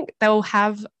 I think they'll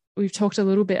have, we've talked a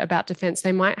little bit about defense,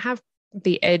 they might have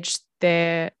the edge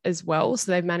there as well.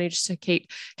 So they've managed to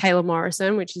keep Kayla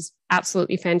Morrison, which is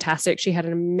absolutely fantastic. She had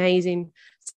an amazing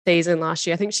season last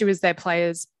year. I think she was their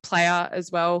player as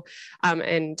well,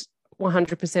 and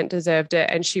 100% deserved it.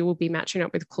 And she will be matching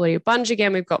up with Claudia Bunge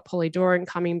again. We've got Polly Doran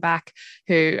coming back,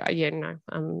 who, I'm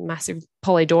a massive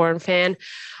Polly Doran fan.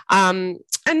 And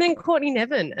then Courtney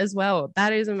Nevin as well.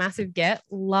 That is a massive get.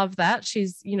 Love that.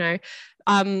 She's,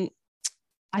 I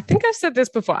think I've said this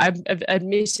before. I've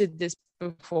admitted this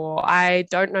before. I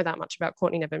don't know that much about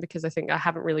Courtney Nevin because I think I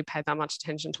haven't really paid that much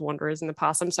attention to Wanderers in the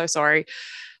past. I'm so sorry,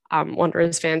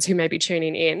 Wanderers fans who may be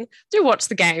tuning in. Do watch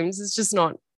the games. It's just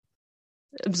not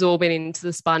absorbing into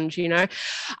the sponge,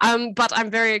 but I'm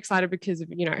very excited because of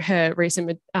her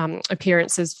recent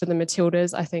appearances for the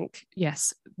Matildas. I think,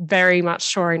 yes, very much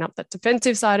shoring up that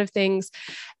defensive side of things.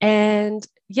 And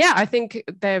I think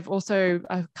they've also,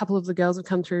 a couple of the girls have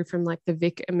come through from like the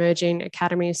Vic Emerging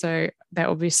Academy, so they're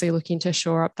obviously looking to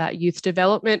shore up that youth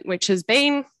development, which has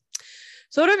been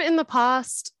sort of in the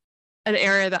past an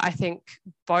area that I think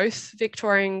both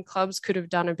Victorian clubs could have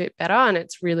done a bit better. And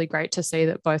it's really great to see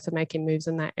that both are making moves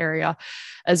in that area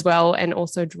as well, and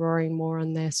also drawing more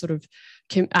on their sort of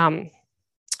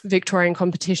Victorian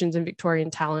competitions and Victorian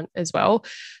talent as well.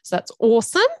 So that's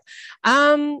awesome.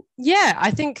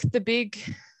 I think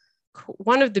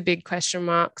one of the big question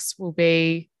marks will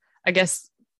be, I guess,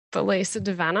 the Lisa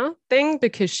Devanna thing,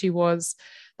 because she was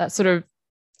that sort of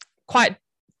quite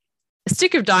a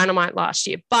stick of dynamite last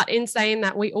year. But in saying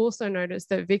that, we also noticed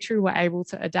that Victory were able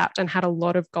to adapt and had a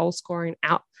lot of goal scoring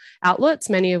outlets,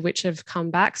 many of which have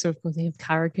come back. So of course they have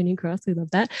Kyra Cooney-Cross, we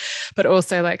love that. But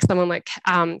also like someone like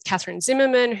Catherine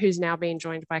Zimmerman, who's now being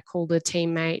joined by Calder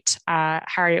teammate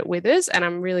Harriet Withers. And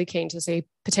I'm really keen to see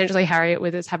potentially Harriet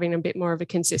Withers having a bit more of a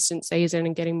consistent season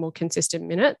and getting more consistent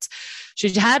minutes. She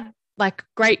had like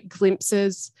great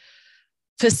glimpses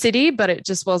for City, but it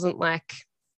just wasn't like,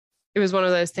 it was one of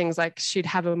those things like she'd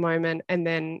have a moment and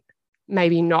then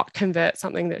maybe not convert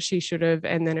something that she should have,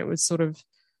 and then it would sort of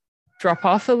drop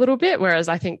off a little bit, whereas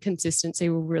I think consistency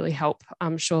will really help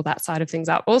shore that side of things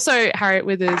up. Also, Harriet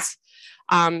Withers,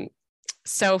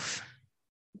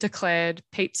 self-declared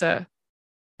pizza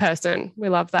person. We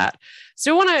love that.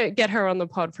 Still want to get her on the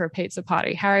pod for a pizza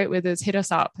party. Harriet Withers, hit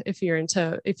us up if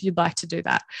you'd like to do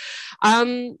that.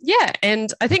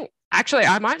 And I think actually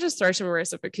I might just throw to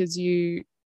Marissa, because you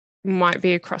might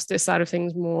be across this side of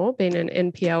things more, being an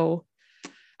NPL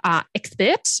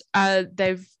expert.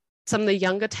 They've some of the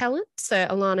younger talent. So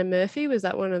Alana Murphy, was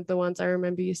that one of the ones I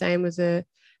remember you saying was an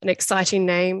exciting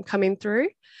name coming through?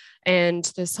 And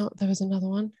there was another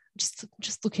one.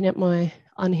 Just looking at my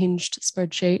unhinged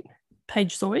spreadsheet.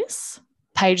 Paige Zoyce.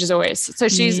 So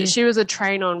she was a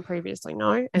train on previously,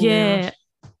 no? And yeah.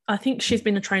 I think she's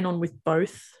been a train on with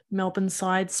both Melbourne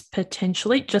sides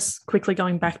potentially. Just quickly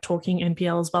going back, talking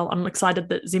NPL as well, I'm excited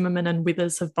that Zimmerman and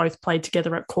Withers have both played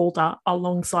together at Calder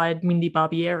alongside Mindy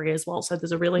Barbieri as well. So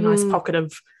there's a really nice pocket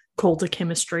of Calder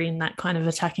chemistry in that kind of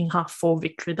attacking half four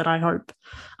victory that I hope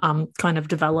kind of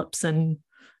develops and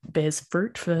bears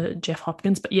fruit for Jeff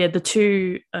Hopkins. But yeah, the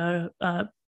two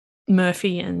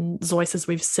Murphy and Zoyce, as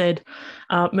we've said.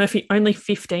 Murphy, only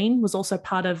 15, was also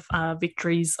part of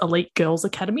Victory's Elite Girls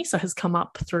Academy, so has come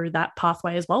up through that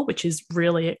pathway as well, which is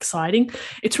really exciting.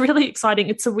 It's really exciting.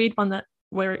 It's a weird one that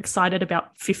we're excited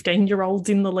about 15-year-olds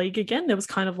in the league again. There was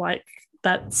kind of like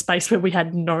that space where we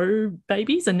had no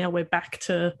babies, and now we're back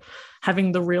to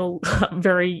having the real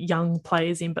very young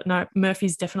players in. But no,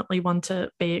 Murphy's definitely one to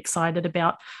be excited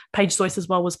about. Paige Zoyce as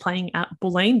well was playing at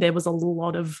Bulleen. There was a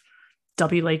lot of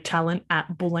W League talent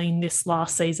at Bulleen this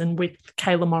last season with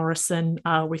Kayla Morrison,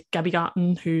 with Gabby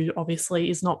Garton, who obviously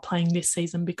is not playing this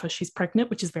season because she's pregnant,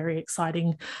 which is very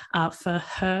exciting for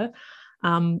her.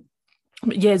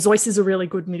 But yeah, Zoyce is a really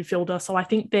good midfielder. So I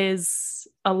think there's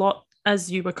a lot,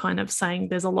 as you were kind of saying,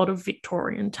 there's a lot of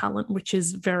Victorian talent, which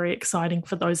is very exciting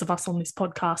for those of us on this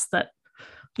podcast that,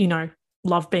 you know,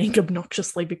 love being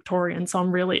obnoxiously Victorian. So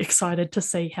I'm really excited to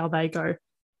see how they go.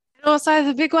 And also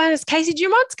the big one is Casey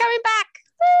Dumont's coming back.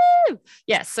 Woo!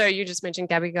 Yeah, so you just mentioned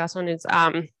Gabby Garton is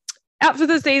out for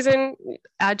the season.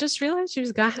 I just realised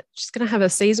she's gonna have a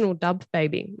seasonal dub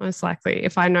baby, most likely,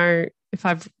 if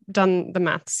I've done the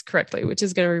maths correctly, which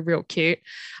is gonna be real cute.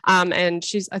 And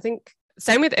I think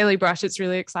same with Ellie Brush, it's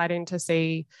really exciting to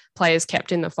see players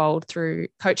kept in the fold through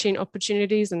coaching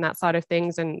opportunities and that side of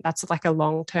things. And that's like a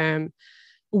long-term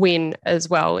win as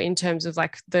well in terms of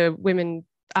like the women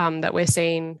that we're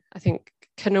seeing. I think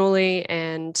Cannuli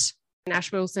and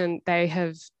Ash Wilson, they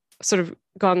have sort of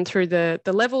gone through the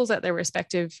levels at their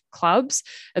respective clubs.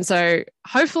 And so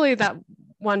hopefully that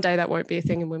one day that won't be a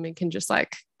thing and women can just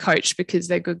like coach because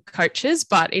they're good coaches.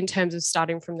 But in terms of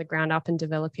starting from the ground up and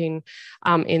developing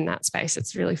in that space,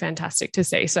 it's really fantastic to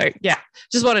see. So yeah,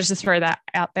 just wanted to throw that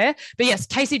out there. But yes,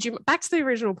 Casey Dumont, back to the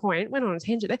original point, went on a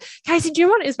tangent there. Casey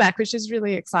Dumont is back, which is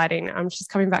really exciting. She's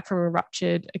coming back from a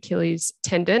ruptured Achilles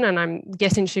tendon, and I'm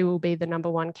guessing she will be the number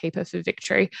one keeper for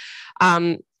Victory.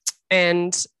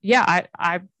 And yeah,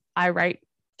 I rate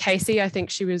Casey. I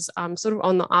think she was sort of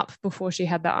on the up before she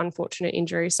had that unfortunate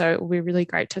injury. So it will be really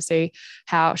great to see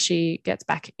how she gets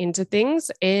back into things.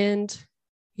 And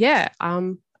yeah,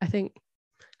 I think,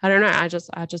 I don't know, I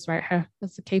just rate her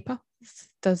as a keeper.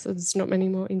 There's not many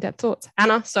more in-depth thoughts.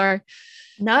 Anna, sorry.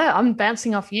 No, I'm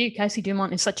bouncing off you. Casey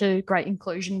Dumont is such a great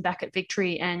inclusion back at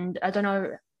Victory. And I don't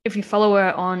know if you follow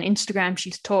her on Instagram,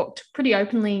 she's talked pretty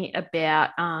openly about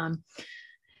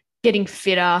getting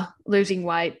fitter, losing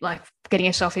weight, like getting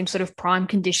herself in sort of prime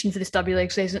condition for this W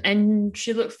League season. And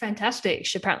she looked fantastic.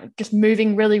 She apparently just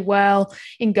moving really well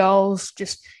in goals.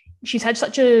 She's had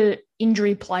such a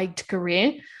injury-plagued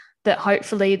career that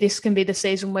hopefully this can be the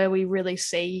season where we really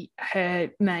see her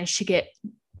manage to get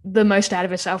the most out of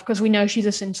herself, because we know she's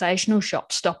a sensational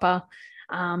shot stopper.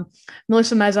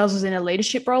 Melissa Mazels is in a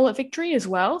leadership role at Victory as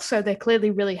well. So they're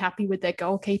clearly really happy with their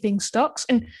goalkeeping stocks.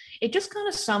 And it just kind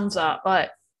of sums up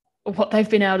like what they've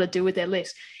been able to do with their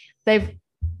list. They've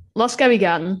lost Gabby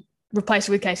Garton, replaced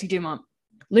her with Casey Dumont.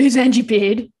 Lose Angie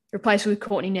Beard, replaced her with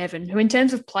Courtney Nevin, who in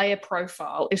terms of player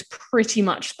profile is pretty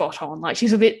much spot on. Like,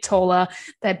 she's a bit taller.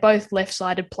 They're both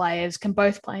left-sided players, can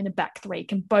both play in a back three,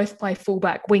 can both play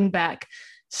fullback, wing back,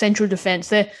 central defence.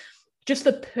 They're just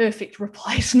the perfect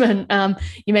replacement.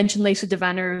 You mentioned Lisa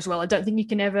Devanna as well. I don't think you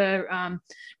can ever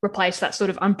replace that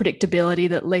sort of unpredictability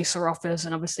that Lisa offers,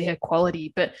 and obviously her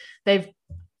quality, but they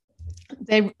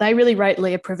really rate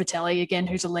Leah Privatelli again,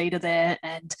 who's a leader there,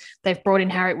 and they've brought in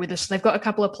Harriet Withers. So they've got a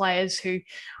couple of players who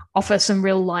offer some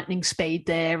real lightning speed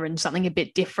there and something a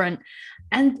bit different.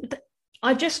 And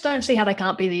I just don't see how they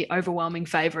can't be the overwhelming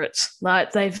favourites.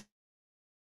 Like, they've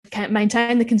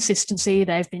maintained the consistency.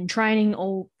 They've been training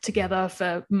all together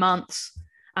for months.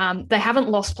 They haven't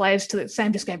lost players to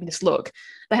Sam just gave me this look.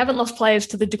 They haven't lost players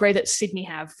to the degree that Sydney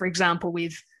have, for example,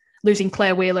 with losing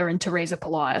Claire Wheeler and Teresa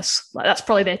Polias. Like, that's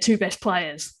probably their two best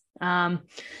players.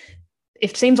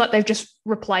 It seems like they've just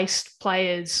replaced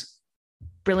players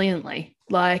brilliantly.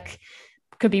 Like,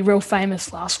 could be real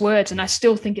famous last words. And I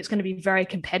still think it's going to be very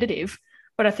competitive.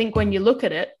 But I think when you look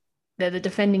at it, they're the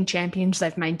defending champions.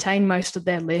 They've maintained most of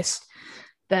their list.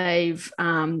 They've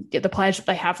the players that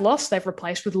they have lost, they've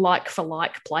replaced with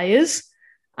like-for-like players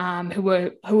who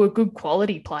are good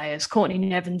quality players. Courtney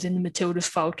Nevins in the Matildas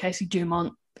fold. Casey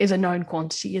Dumont is a known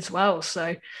quantity as well.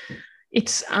 So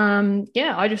it's,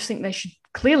 I just think they should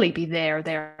clearly be there or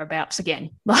thereabouts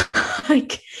again. Like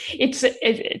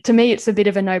to me, it's a bit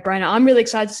of a no-brainer. I'm really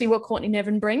excited to see what Courtney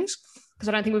Nevin brings, because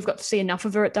I don't think we've got to see enough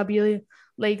of her at W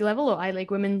League level or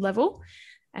A-League women level.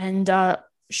 And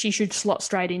she should slot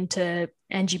straight into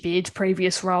Angie Beard's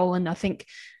previous role, and I think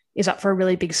is up for a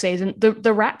really big season.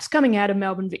 The raps coming out of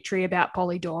Melbourne Victory about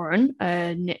Polly Doran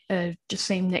just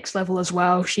seem next level as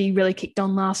well. She really kicked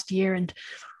on last year, and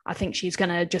I think she's going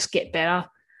to just get better.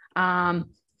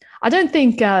 I don't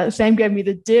think Sam gave me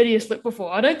the dirtiest look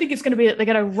before. I don't think it's going to be that they're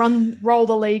going to roll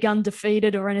the league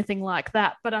undefeated or anything like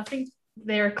that, but I think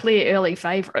they're a clear early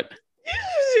favourite.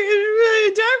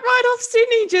 Don't write off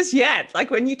Sydney just yet. Like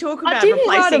when you talk about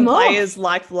replacing players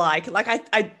like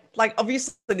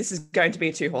obviously this is going to be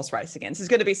a 2-horse race again. So there's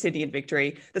going to be Sydney and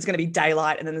Victory. There's going to be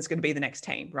Daylight, and then there's going to be the next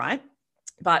team, right?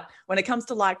 But when it comes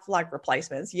to like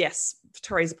replacements, yes,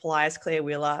 Teresa Polias, Claire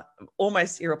Wheeler,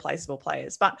 almost irreplaceable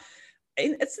players. But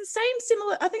it's the same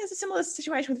similar. I think it's a similar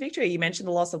situation with Victory. You mentioned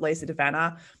the loss of Lisa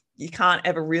DeVanna. You can't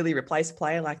ever really replace a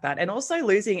player like that. And also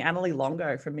losing Annalie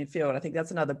Longo from midfield. I think that's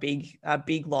another big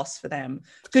loss for them.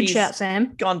 Good shout,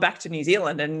 Sam. Gone back to New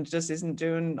Zealand and just isn't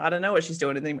doing, I don't know what she's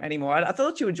doing anymore. I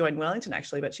thought she would join Wellington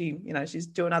actually, but she's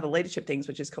doing other leadership things,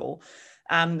 which is cool.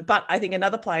 But I think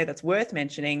another player that's worth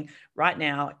mentioning right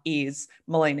now is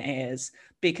Melina Ayres,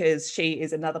 because she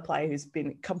is another player who's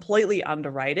been completely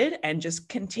underrated and just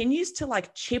continues to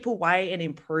like chip away and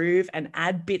improve and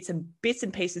add bits and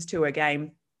pieces to her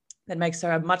game that makes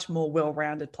her a much more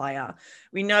well-rounded player.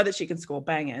 We know that she can score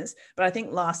bangers, but I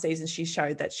think last season she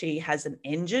showed that she has an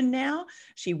engine now.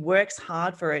 She works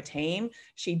hard for her team.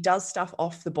 She does stuff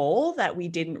off the ball that we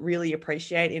didn't really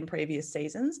appreciate in previous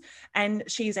seasons, and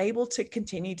she's able to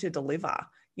continue to deliver.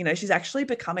 She's actually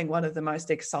becoming one of the most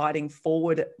exciting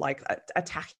forward, like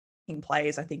attacking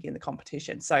players, I think, in the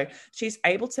competition. So she's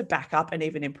able to back up and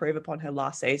even improve upon her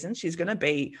last season. She's going to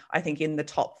be, I think, in the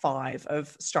top 5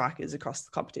 of strikers across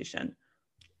the competition.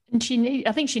 And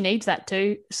I think she needs that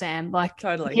too, Sam. Like,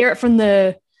 totally hear it from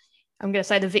I'm going to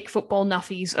say the Vic football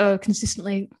nuffies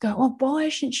consistently go, oh, why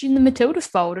isn't she in the Matildas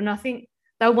fold? And I think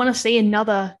they'll want to see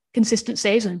another consistent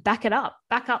season. Back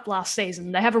up last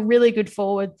season. They have a really good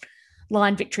forward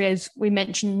line Victory, as we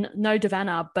mentioned. No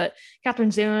Devanna, but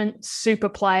Catherine Zimmerman, super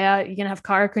player. You're going to have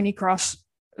Kyra Cooney-Cross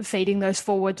feeding those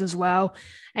forwards as well.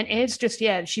 And Ed's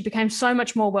she became so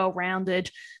much more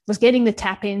well-rounded, was getting the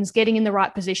tap-ins, getting in the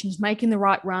right positions, making the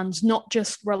right runs, not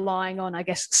just relying on, I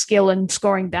guess, skill and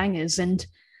scoring bangers. And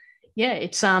yeah,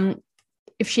 it's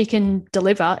if she can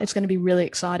deliver, it's going to be really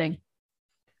exciting.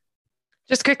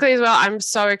 Just quickly as well, I'm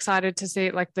so excited to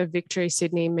see like the Victory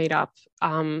Sydney meetup.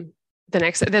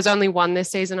 There's only one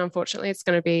this season, unfortunately. It's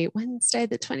going to be Wednesday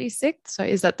the 26th. So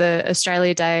is that the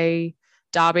Australia Day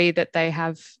derby that they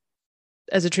have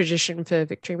as a tradition for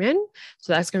Victory men?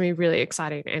 So that's going to be really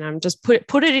exciting. And I'm just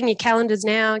put it in your calendars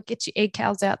now, get your egg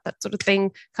cows out, that sort of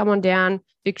thing. Come on down,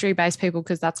 Victory-based people,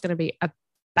 because that's going to be a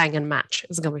banging match.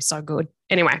 It's going to be so good.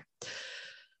 Anyway.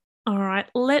 All right,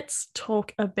 let's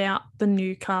talk about the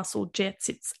Newcastle Jets.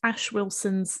 It's Ash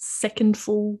Wilson's second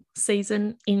full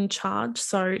season in charge.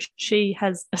 So she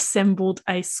has assembled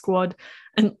a squad.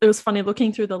 And it was funny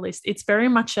looking through the list. It's very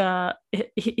much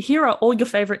here are all your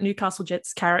favourite Newcastle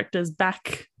Jets characters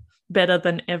back better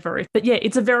than ever. But yeah,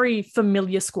 it's a very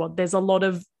familiar squad. There's a lot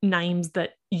of names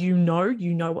that you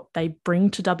know what they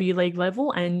bring to W League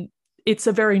level. And it's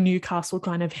a very Newcastle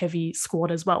kind of heavy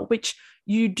squad as well, which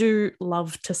you do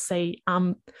love to see.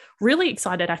 Really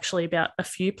excited actually about a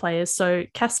few players. So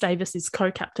Cass Davis is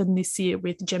co-captain this year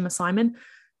with Gemma Simon.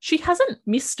 She hasn't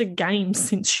missed a game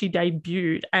since she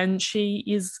debuted, and she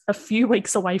is a few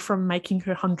weeks away from making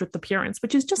her 100th appearance,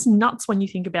 which is just nuts when you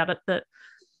think about it, that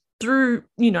through,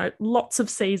 lots of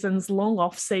seasons, long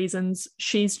off seasons,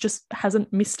 she's just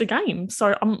hasn't missed a game.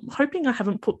 So I'm hoping I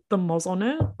haven't put the moz on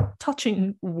her,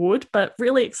 touching wood, but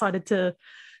really excited to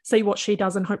see what she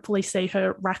does and hopefully see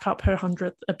her rack up her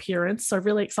 100th appearance. So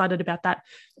really excited about that.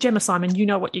 Gemma Simon, you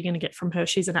know what you're going to get from her.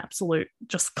 She's an absolute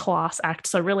just class act.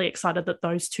 So really excited that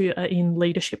those two are in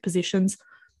leadership positions.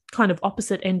 Kind of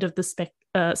opposite end of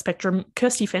the spectrum,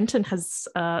 Kirsty Fenton has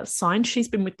signed. She's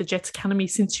been with the Jets Academy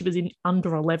since she was in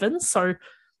under 11. So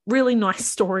really nice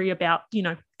story about,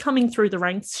 coming through the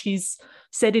ranks. She's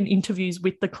said in interviews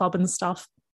with the club and stuff,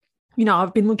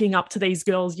 I've been looking up to these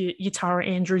girls, your Tara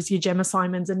Andrews, your Gemma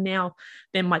Simons, and now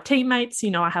they're my teammates.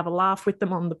 I have a laugh with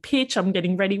them on the pitch. I'm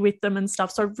getting ready with them and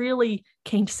stuff. So really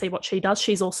keen to see what she does.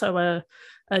 She's also a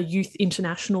youth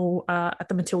international at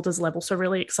the Matildas level. So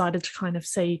really excited to kind of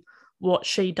see what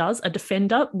she does. A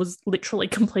defender was literally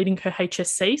completing her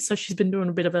HSC, so she's been doing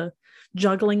a bit of a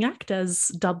juggling act, as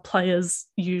dub players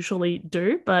usually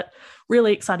do, but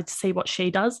really excited to see what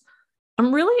she does.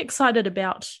 I'm really excited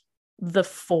about the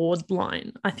forward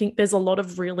line. I think there's a lot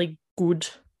of really good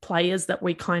players that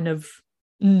we kind of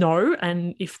know,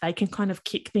 and if they can kind of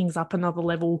kick things up another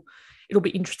level, it'll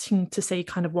be interesting to see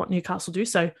kind of what Newcastle do.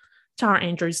 So Tara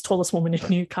Andrews, tallest woman in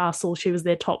Newcastle, she was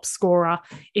their top scorer.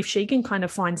 If she can kind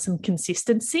of find some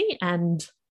consistency and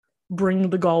bring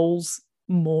the goals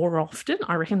more often,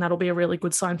 I reckon that'll be a really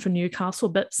good sign for Newcastle.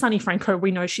 But Sunny Franco,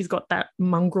 we know she's got that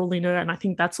mongrel in her, and I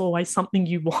think that's always something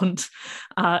you want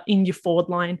in your forward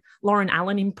line. Lauren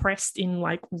Allen impressed in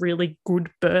like really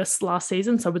good bursts last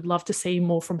season, so we'd love to see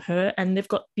more from her. And they've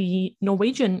got the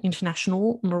Norwegian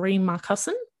international Marie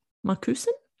Markussen,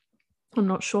 I'm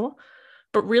not sure,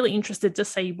 but really interested to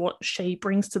see what she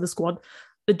brings to the squad.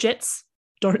 The Jets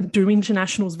don't do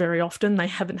internationals very often. They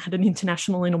haven't had an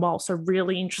international in a while, so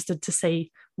really interested to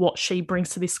see what she brings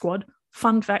to this squad.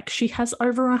 Fun fact, she has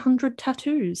over 100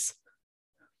 tattoos.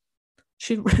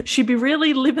 She'd be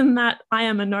really living that I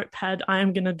am a notepad, I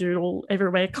am going to doodle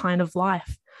everywhere kind of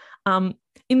life.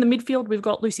 In the midfield, we've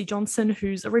got Lucy Johnson,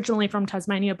 who's originally from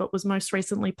Tasmania, but was most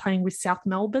recently playing with South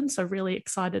Melbourne. So really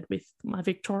excited with my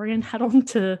Victorian hat on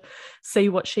to see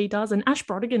what she does. And Ash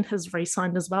Brodigan has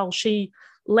re-signed as well. She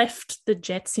left the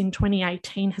Jets in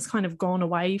 2018, has kind of gone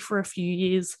away for a few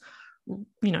years,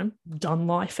 you know, done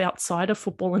life outside of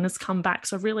football and has come back.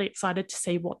 So really excited to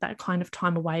see what that kind of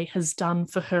time away has done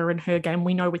for her and her game.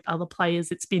 We know with other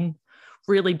players, it's been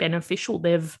really beneficial.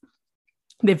 They've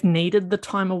needed the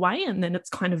time away and then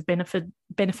it's kind of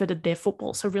benefited their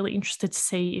football. So really interested to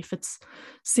see if it's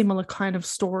similar kind of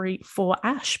story for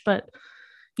Ash. But,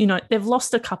 you know, they've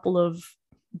lost a couple of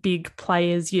big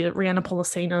players. Rihanna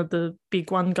Policina, the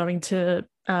big one, going to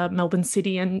Melbourne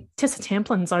City, and Tessa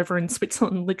Tamplin's over in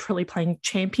Switzerland literally playing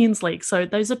Champions League. So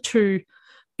those are two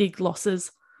big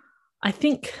losses. I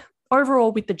think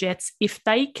overall with the Jets, if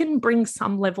they can bring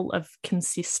some level of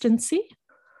consistency,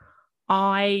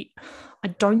 I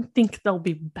don't think they'll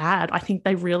be bad. I think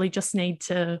they really just need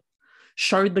to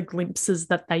show the glimpses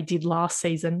that they did last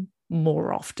season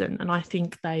more often. And I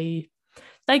think they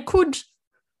could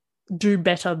do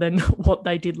better than what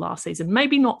they did last season.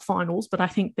 Maybe not finals, but I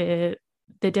think they're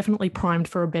definitely primed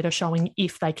for a better showing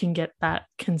if they can get that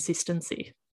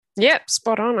consistency. Yep,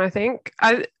 spot on, I think.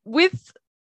 With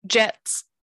Jets,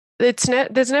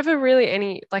 there's never really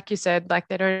any, like you said, like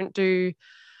they don't do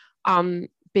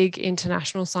big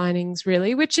international signings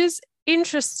really, which is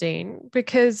interesting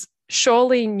because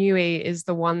surely Newey is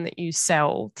the one that you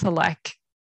sell to like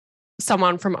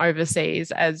someone from overseas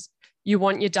as you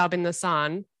want your dub in the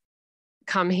sun,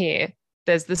 come here.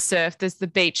 There's the surf, there's the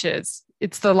beaches,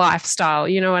 it's the lifestyle,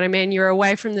 you know what I mean? You're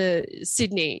away from the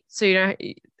Sydney. So, you know,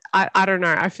 I don't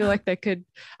know. I feel like they could,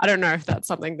 I don't know if that's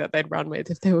something that they'd run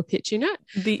with if they were pitching it.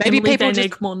 Maybe Emily Van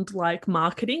Egmond like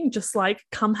marketing, just like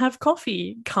come have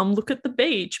coffee, come look at the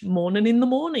beach, morning in the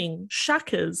morning,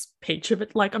 shackers, peach of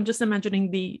it. Like I'm just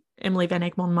imagining the Emily Van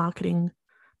Egmond marketing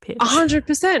pitch.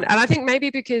 100%. And I think maybe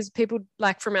because people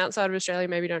like from outside of Australia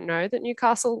maybe don't know that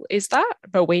Newcastle is that,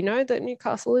 but we know that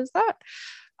Newcastle is that.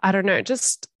 I don't know,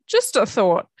 just a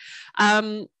thought.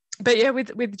 But yeah,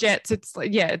 with Jets, it's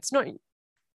like, yeah, it's not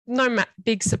no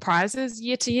big surprises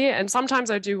year to year. And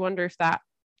sometimes I do wonder if that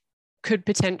could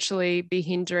potentially be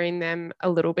hindering them a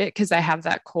little bit because they have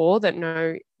that core that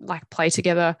know, like play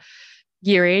together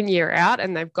year in, year out.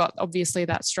 And they've got obviously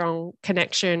that strong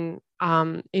connection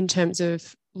in terms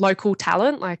of local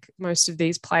talent. Like most of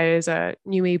these players are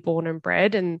Newey born and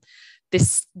bred and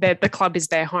the club is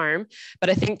their home.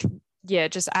 But I think, yeah,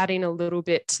 just adding a little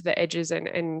bit to the edges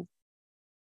and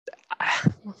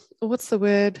what's the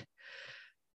word?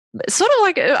 Sort of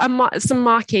like some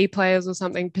marquee players or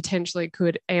something potentially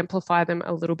could amplify them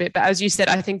a little bit. But as you said,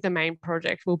 I think the main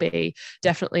project will be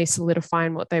definitely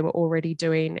solidifying what they were already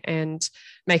doing and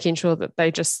making sure that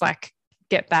they just like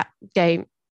get that game,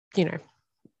 you know,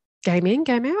 game in,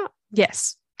 game out.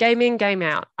 Yes. Game in, game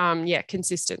out. Yeah,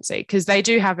 consistency, because they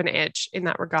do have an edge in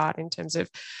that regard in terms of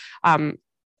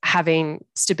having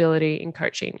stability in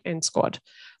coaching and squad.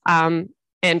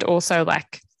 And also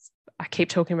like, I keep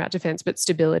talking about defense, but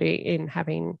stability in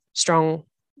having strong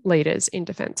leaders in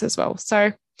defense as well.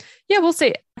 So, yeah, we'll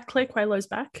see. Claire Quaylo's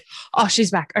back. Oh,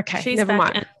 she's back. Okay, she's never back,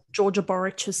 mind. And Georgia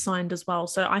Boric has signed as well.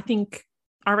 So I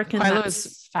reckon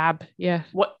Quaylo's fab. Yeah.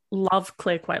 Love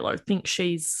Claire Quaylo. Think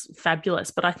she's fabulous.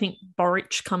 But I think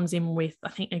Boric comes in with, I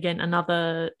think, again,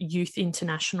 another youth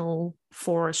international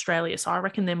for Australia. So I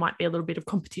reckon there might be a little bit of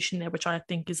competition there, which I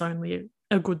think is only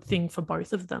a good thing for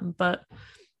both of them. But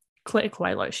Claire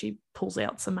Coelho, she pulls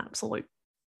out some absolute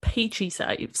peachy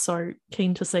saves. So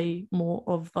keen to see more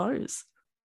of those.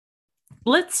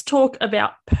 Let's talk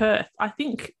about Perth. I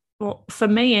think, well, for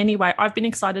me anyway, I've been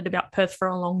excited about Perth for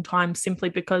a long time simply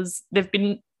because they've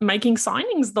been making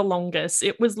signings the longest.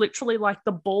 It was literally like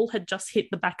the ball had just hit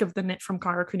the back of the net from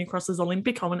Kyra Cooney-Cross's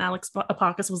Olympico and Alex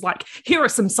Aparkas was like, here are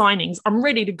some signings. I'm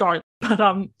ready to go. But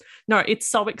no, it's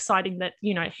so exciting that,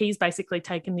 you know, he's basically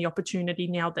taken the opportunity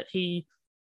now that he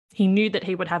knew that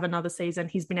he would have another season.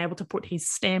 He's been able to put his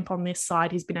stamp on this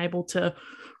side. He's been able to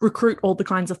recruit all the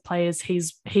kinds of players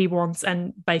he wants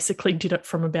and basically did it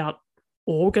from about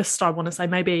August, I want to say,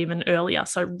 maybe even earlier.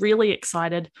 So really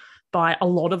excited by a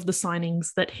lot of the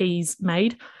signings that he's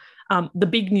made. The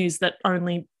big news that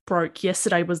only broke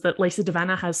yesterday was that Lisa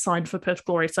Devanna has signed for Perth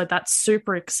Glory. So that's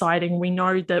super exciting. We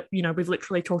know that, you know, we've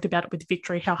literally talked about it with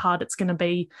Victory, how hard it's going to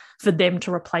be for them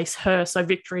to replace her. So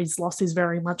Victory's loss is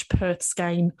very much Perth's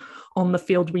game on the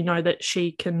field. We know that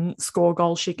she can score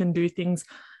goals, she can do things.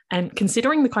 And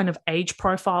considering the kind of age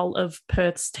profile of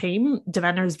Perth's team,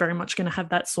 Devanna is very much going to have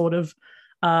that sort of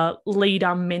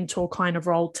leader, mentor kind of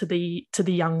role to the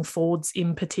young forwards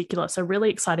in particular. So really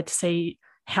excited to see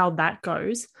how that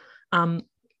goes.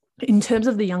 In terms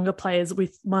of the younger players,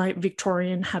 with my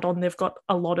Victorian hat on, they've got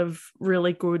a lot of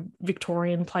really good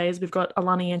Victorian players. We've got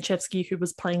Alana Yanchevsky, who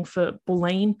was playing for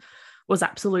Bulleen, was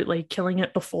absolutely killing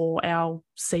it before our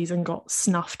season got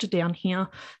snuffed down here.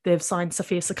 They've signed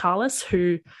Sophia Sakalis,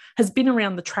 who has been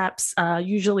around the traps,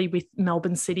 usually with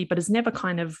Melbourne City, but has never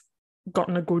kind of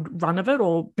gotten a good run of it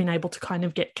or been able to kind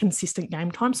of get consistent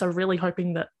game time. So really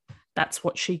hoping that that's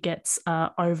what she gets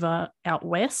over out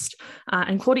west.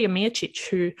 And Claudia Miocic,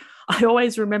 who I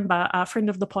always remember, a friend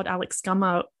of the pod, Alex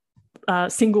Gummer,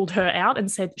 singled her out and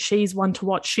said she's one to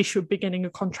watch. She should be getting a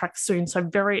contract soon. So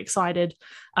very excited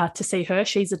to see her.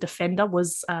 She's a defender,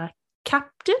 was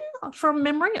captain from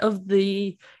memory of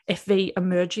the FV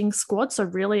emerging squad. So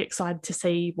really excited to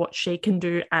see what she can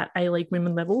do at A-League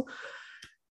women level.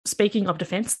 Speaking of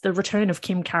defence, the return of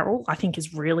Kim Carroll, I think,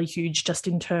 is really huge just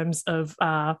in terms of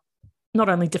not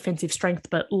only defensive strength,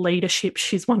 but leadership.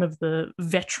 She's one of the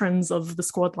veterans of the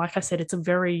squad. Like I said, it's a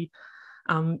very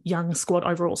young squad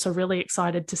overall. So really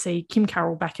excited to see Kim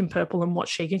Carroll back in purple and what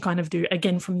she can kind of do,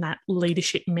 again, from that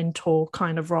leadership mentor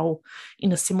kind of role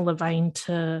in a similar vein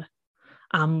to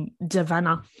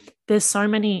Devanna. There's so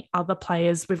many other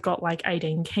players. We've got like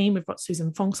Aideen Keane, we've got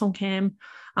Susan Fongsongkham.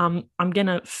 I'm going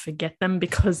to forget them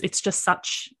because it's just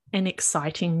such an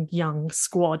exciting young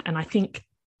squad. And I think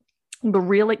the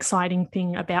real exciting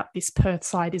thing about this Perth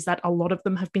side is that a lot of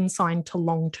them have been signed to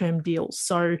long-term deals.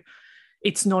 So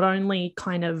it's not only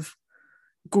kind of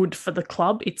good for the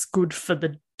club, it's good for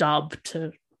the dub,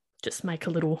 to just make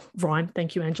a little rhyme.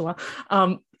 Thank you, Angela.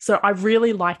 So I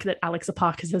really like that Alex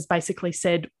Aparkas has basically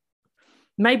said,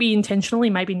 maybe intentionally,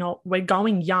 maybe not, we're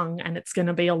going young and it's going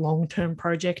to be a long-term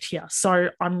project here. So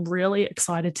I'm really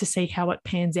excited to see how it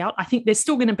pans out. I think there's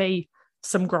still going to be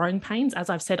some growing pains. As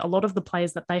I've said, a lot of the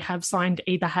players that they have signed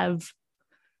either have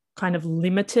kind of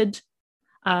limited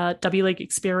W League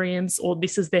experience or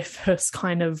this is their first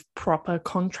kind of proper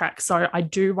contract. So I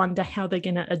do wonder how they're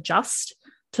going to adjust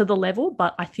to the level,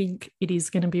 but I think it is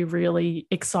going to be really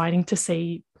exciting to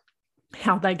see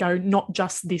how they go, not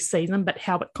just this season, but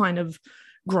how it kind of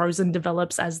grows and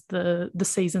develops as the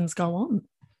seasons go on.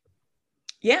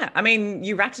 Yeah, I mean,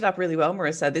 you wrapped it up really well,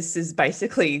 Marissa. This is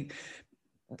basically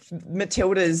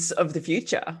Matildas of the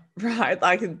future, right?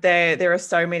 Like there are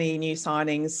so many new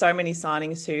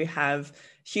signings who have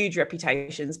huge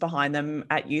reputations behind them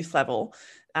at youth level.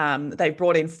 They've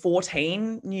brought in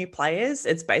 14 new players.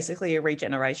 It's basically a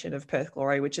regeneration of Perth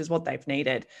Glory, which is what they've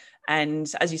needed.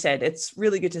 And as you said, it's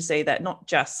really good to see that not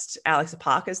just Alex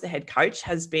Aparkas, the head coach,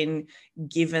 has been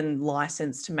given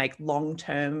license to make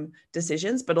long-term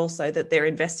decisions, but also that they're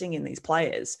investing in these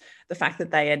players. The fact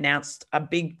that they announced a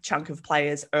big chunk of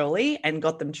players early and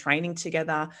got them training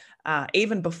together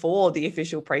even before the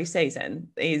official preseason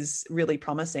is really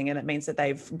promising. And it means that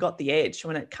they've got the edge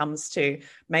when it comes to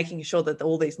making sure that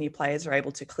all these new players are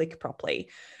able to click properly.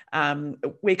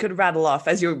 We could rattle off,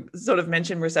 as you sort of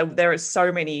mentioned, Marissa, there are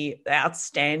so many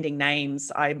outstanding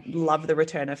names. I love the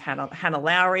return of Hannah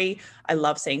Lowry. I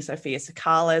love seeing Sophia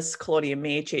Sakalis. Claudia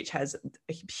Miocic has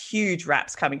huge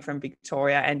raps coming from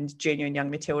Victoria and junior and young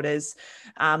Matildas.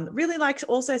 Really liked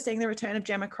also seeing the return of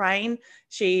Gemma Crane.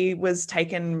 She was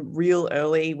taken real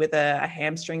early with a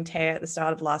hamstring tear at the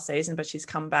start of last season, but she's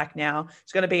come back now.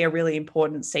 She's going to be a really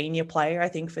important senior player, I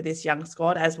think, for this young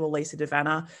squad, as will Lisa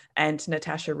Devanna and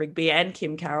Natasha Rigby and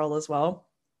Kim Carroll as well.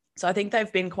 So I think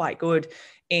they've been quite good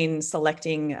in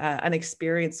selecting an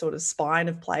experienced sort of spine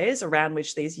of players around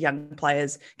which these young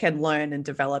players can learn and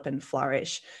develop and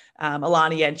flourish.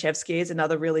 Alana Yanchevsky is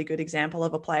another really good example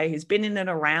of a player who's been in and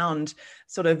around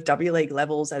sort of W League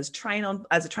levels as a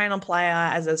train-on player,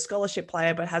 as a scholarship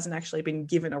player, but hasn't actually been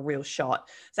given a real shot.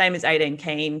 Same as Aideen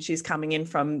Keane. She's coming in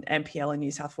from MPL in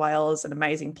New South Wales, an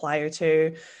amazing player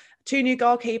too. 2 new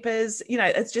goalkeepers,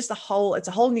 it's just a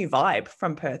whole new vibe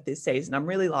from Perth this season. I'm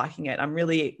really liking it. I'm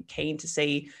really keen to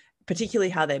see particularly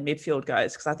how their midfield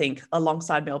goes, because I think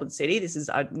alongside Melbourne City, this is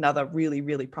another really,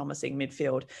 really promising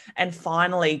midfield. And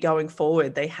finally, going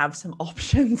forward, they have some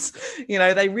options.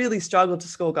 They really struggled to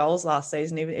score goals last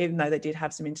season, even though they did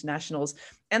have some internationals.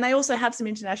 And they also have some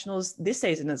internationals this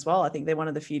season as well. I think they're one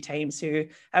of the few teams who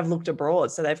have looked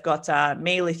abroad. So they've got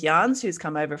Mia Lithjans, who's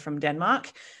come over from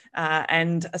Denmark,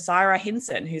 and Asira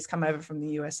Hinson, who's come over from the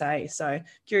USA. So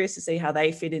curious to see how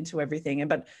they fit into everything.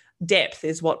 But depth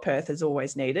is what Perth has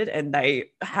always needed, and they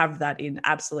have that in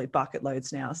absolute bucket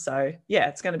loads now. So yeah,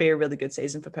 it's going to be a really good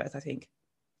season for Perth, I think.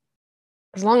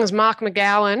 As long as Mark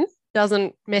McGowan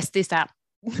doesn't mess this up.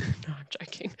 No, I'm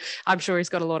joking. I'm sure he's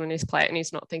got a lot on his plate and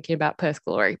he's not thinking about Perth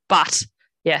glory. But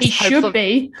yes, he should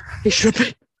be. He should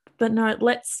be. But no,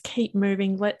 let's keep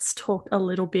moving. Let's talk a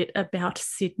little bit about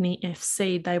Sydney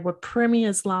FC. They were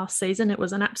premiers last season. It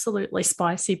was an absolutely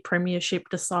spicy premiership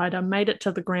decider. Made it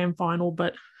to the grand final,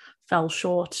 but fell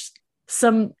short.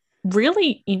 Some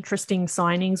really interesting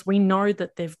signings. We know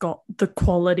that they've got the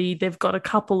quality. They've got a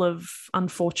couple of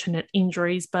unfortunate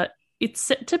injuries, but it's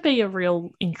set to be a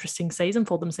real interesting season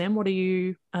for them. Sam, what are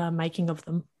you making of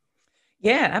them?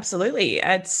 Yeah, absolutely.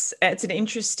 It's an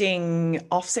interesting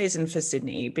off-season for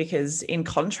Sydney because in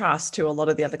contrast to a lot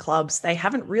of the other clubs, they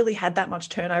haven't really had that much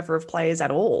turnover of players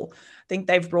at all. I think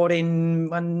they've brought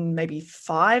in maybe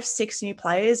 5-6 new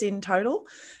players in total.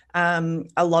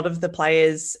 A lot of the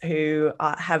players who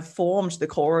have formed the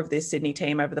core of this Sydney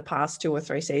team over the past 2 or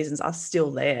 3 seasons are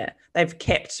still there. They've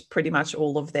kept pretty much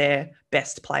all of their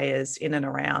best players in and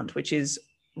around, which is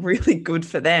really good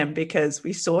for them because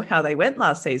we saw how they went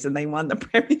last season. They won the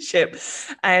premiership,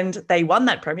 and they won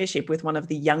that premiership with one of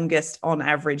the youngest on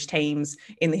average teams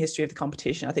in the history of the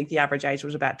competition. I think the average age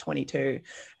was about 22.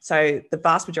 So the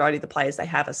vast majority of the players they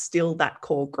have are still that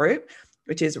core group,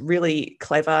 which is really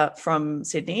clever from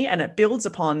Sydney. And it builds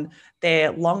upon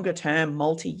their longer term,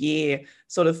 multi-year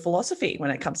sort of philosophy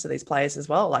when it comes to these players as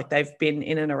well. Like they've been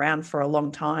in and around for a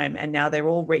long time, and now they're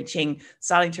all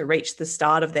starting to reach the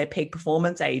start of their peak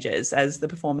performance ages, as the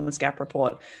performance gap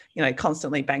report,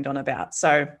 constantly banged on about.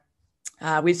 So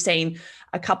we've seen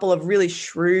a couple of really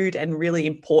shrewd and really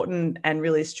important and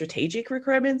really strategic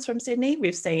recruitments from Sydney.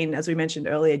 We've seen, as we mentioned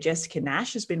earlier, Jessica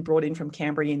Nash has been brought in from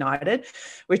Canberra United,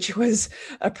 which was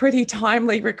a pretty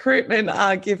timely recruitment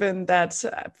given that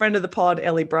friend of the pod,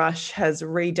 Ellie Brush, has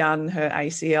redone her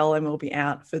ACL and will be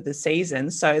out for the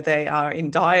season. So they are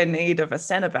in dire need of a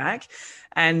centre-back.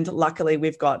 And luckily,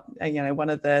 we've got one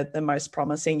of the most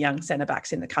promising young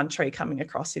centre-backs in the country coming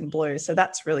across in blue. So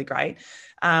that's really great.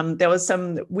 There was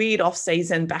some weird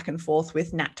off-season back and forth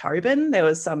with Nat Tobin. There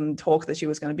was some talk that she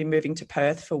was going to be moving to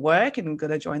Perth for work and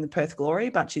going to join the Perth Glory,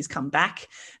 but she's come back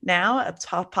now,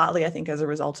 partly, I think, as a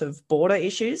result of border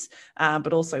issues,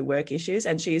 but also work issues.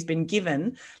 And she's been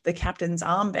given the captain's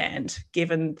armband,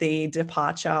 given the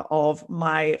departure of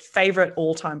my favourite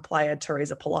all-time player,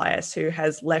 Teresa Polias, who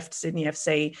has left Sydney FC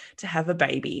to have a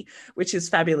baby, which is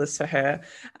fabulous for her.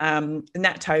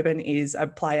 Nat Tobin is a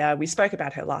player, we spoke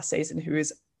about her last season, who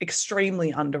is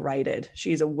extremely underrated.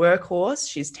 She's a workhorse.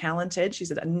 She's talented. She's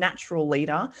a natural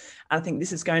leader. I think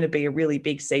this is going to be a really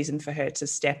big season for her to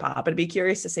step up. I'd be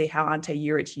curious to see how Ante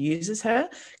Juric uses her,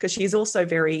 because she's also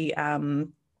very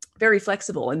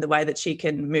flexible in the way that she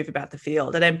can move about the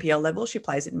field. At MPL level, she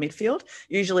plays in midfield,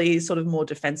 usually sort of more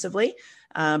defensively.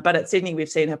 But at Sydney, we've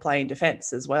seen her play in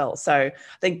defence as well. So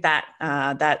I think that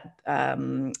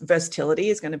versatility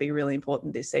is going to be really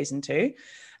important this season too.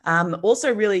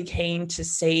 Also really keen to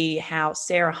see how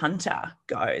Sarah Hunter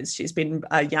goes. She's been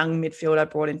a young midfielder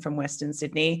brought in from Western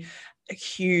Sydney.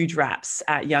 Huge raps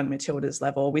at young Matilda's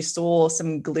level. We saw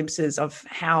some glimpses of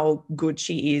how good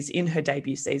she is in her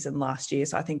debut season last year.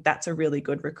 So I think that's a really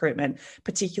good recruitment,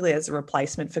 particularly as a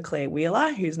replacement for Claire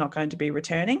Wheeler, who's not going to be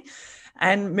returning.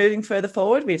 And moving further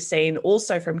forward, we've seen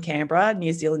also from Canberra,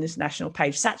 New Zealand international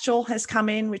Paige Satchell has come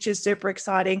in, which is super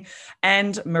exciting.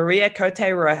 And Maria Cote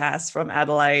Rojas from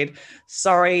Adelaide.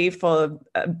 Sorry for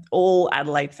all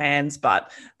Adelaide fans,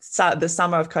 but the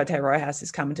summer of Cote Rojas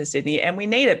is coming to Sydney, and we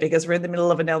need it because we're in the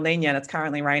middle of an El Nino and it's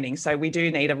currently raining. So we do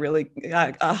need a really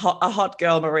a hot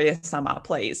girl Maria summer,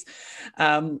 please.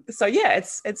 So yeah,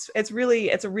 it's a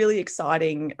really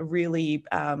exciting, really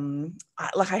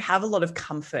I have a lot of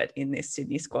comfort in this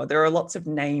Sydney squad. There are lots of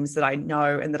names that I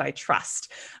know and that I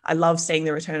trust. I love seeing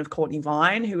the return of Courtney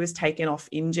Vine, who was taken off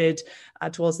injured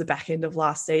towards the back end of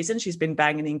last season. She's been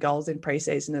banging in goals in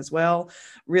preseason as well.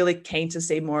 Really keen to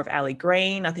see more of Ali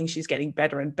Green. I think she's getting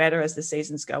better and better as the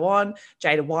seasons go on.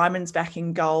 Jada Wyman's back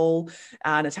in goal.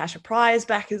 Natasha Pryor's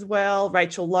back as well.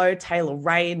 Rachel Lowe, Taylor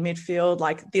Ray in midfield.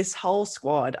 Like, this whole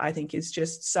squad, I think, is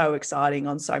just so exciting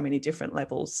on so many different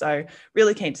levels. So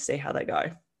really keen to see how they go.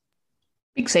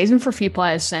 Big season for a few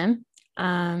players, Sam.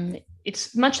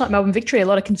 It's much like Melbourne Victory, a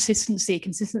lot of consistency.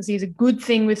 Consistency is a good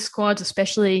thing with squads,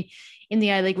 especially in the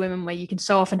A-League Women, where you can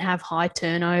so often have high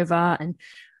turnover. And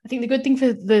I think the good thing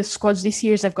for the squads this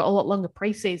year is they've got a lot longer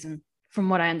preseason, from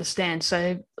what I understand. So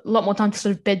a lot more time to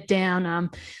sort of bed down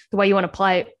the way you want to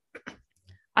play.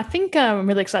 I think I'm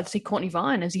really excited to see Courtney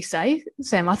Vine, as you say,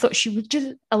 Sam. I thought she was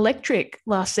just electric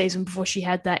last season before she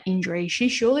had that injury. She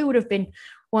surely would have been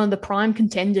one of the prime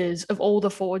contenders of all the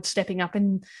forwards stepping up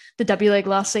in the W League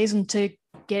last season to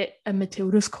get a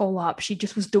Matilda's call up. She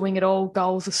just was doing it all,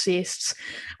 goals, assists.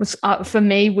 Was for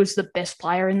me, was the best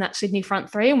player in that Sydney front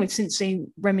three. And we've since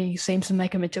seen Remy Simpson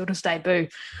make a Matilda's debut,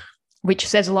 which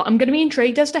says a lot. I'm going to be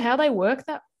intrigued as to how they work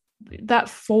that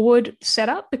forward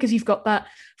setup, because you've got that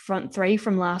front three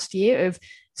from last year of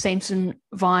Simpson,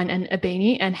 Vine and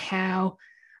Abini, and how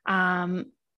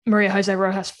Maria Jose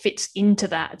Rojas fits into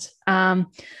that.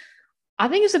 I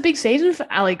think it's a big season for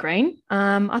Ali Green.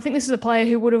 I think this is a player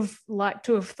who would have liked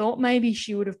to have thought maybe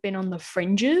she would have been on the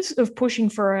fringes of pushing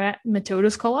for a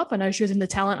Matilda's call-up. I know she was in the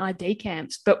talent ID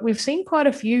camps, but we've seen quite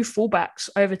a few fullbacks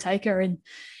overtake her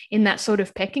in that sort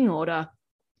of pecking order.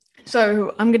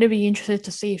 So I'm going to be interested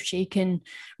to see if she can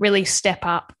really step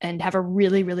up and have a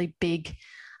really, really big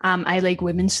A-League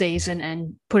women's season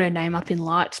and put her name up in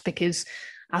lights, because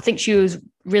I think she is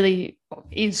really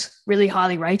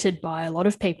highly rated by a lot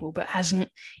of people, but hasn't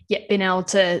yet been able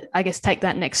to, I guess, take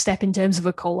that next step in terms of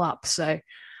a call up. So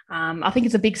I think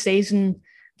it's a big season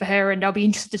for her, and I'll be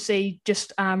interested to see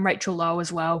just Rachel Lowe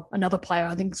as well, another player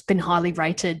I think has been highly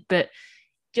rated, but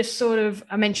just sort of,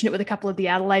 I mentioned it with a couple of the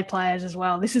Adelaide players as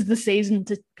well. This is the season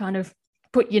to kind of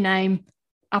put your name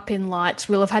up in lights.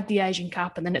 We'll have had the Asian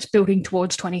Cup and then it's building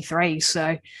towards 23.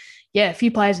 So yeah, a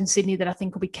few players in Sydney that I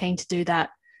think will be keen to do that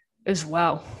as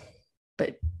well.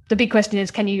 But the big question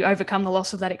is, can you overcome the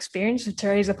loss of that experience with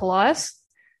Teresa Polias?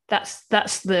 That's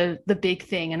the big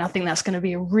thing. And I think that's going to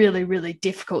be a really, really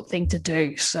difficult thing to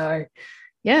do. So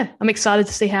yeah, I'm excited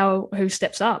to see who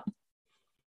steps up.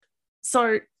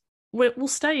 So we'll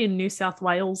stay in New South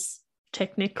Wales.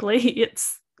 Technically,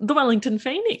 it's the Wellington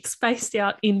Phoenix, based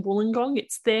out in Wollongong.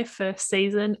 It's their first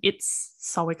season. It's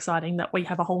so exciting that we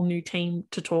have a whole new team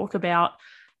to talk about.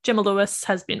 Gemma Lewis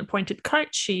has been appointed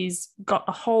coach. She's got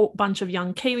a whole bunch of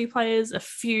young Kiwi players, a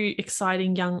few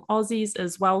exciting young Aussies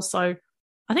as well. So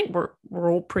I think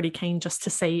we're all pretty keen just to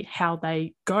see how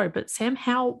they go. But Sam,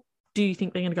 how do you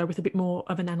think they're going to go with a bit more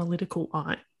of an analytical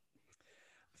eye?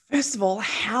 First of all,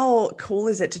 how cool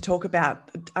is it to talk about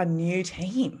a new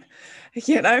team?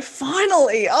 You know,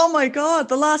 finally, oh my God,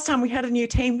 the last time we had a new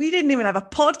team, we didn't even have a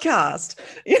podcast.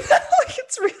 You know, like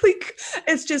it's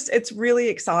really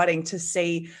exciting to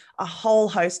see a whole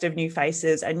host of new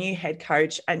faces, a new head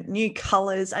coach, and new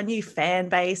colours, a new fan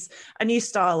base, a new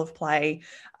style of play.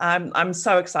 I'm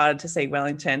so excited to see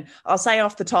Wellington. I'll say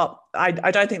off the top, I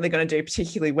don't think they're going to do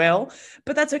particularly well,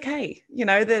 but that's okay. You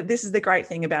know, this is the great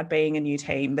thing about being a new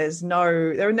team. There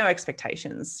are no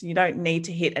expectations. You don't need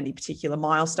to hit any particular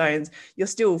milestones. You're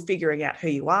still figuring out who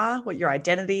you are, what your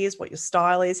identity is, what your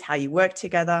style is, how you work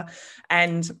together.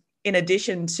 And in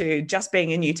addition to just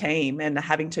being a new team and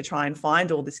having to try and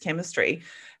find all this chemistry,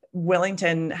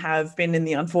 Wellington have been in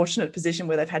the unfortunate position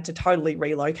where they've had to totally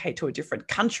relocate to a different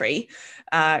country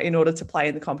in order to play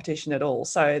in the competition at all.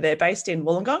 So they're based in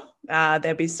Wollongong.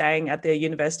 They'll be staying at the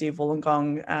University of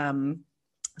Wollongong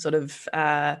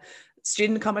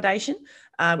student accommodation,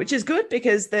 which is good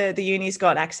because the uni's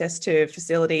got access to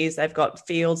facilities. They've got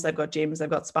fields, they've got gyms, they've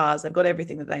got spas, they've got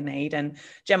everything that they need. And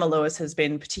Gemma Lewis has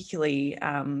been particularly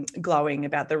glowing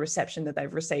about the reception that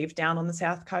they've received down on the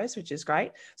South Coast, which is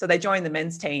great. So they joined the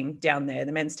men's team down there.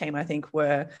 The men's team, I think,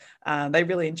 they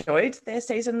really enjoyed their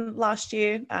season last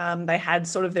year. They had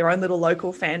sort of their own little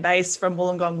local fan base from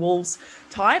Wollongong Wolves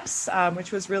types,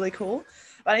 which was really cool.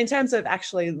 But in terms of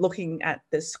actually looking at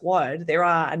the squad, there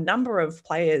are a number of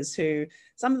players who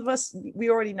some of us,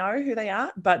 we already know who they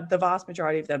are, but the vast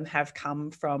majority of them have come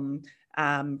from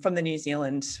from the New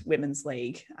Zealand Women's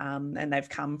League. And they've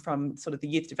come from sort of the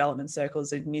youth development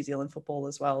circles of New Zealand football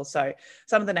as well. So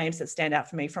some of the names that stand out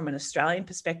for me from an Australian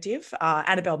perspective are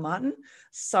Annabelle Martin.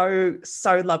 So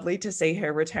lovely to see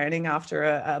her returning after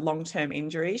a long-term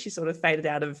injury. She sort of faded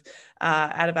out of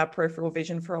our peripheral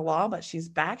vision for a while, but she's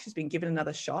back. She's been given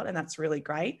another shot, and that's really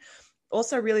great.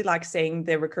 Also really like seeing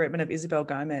the recruitment of Isabel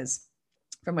Gomez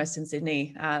from Western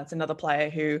Sydney. It's another player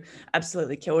who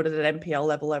absolutely killed it at NPL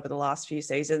level over the last few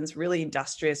seasons. Really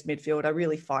industrious midfielder,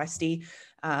 really feisty.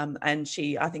 And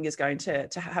she, I think, is going to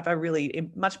have a really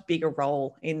much bigger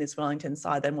role in this Wellington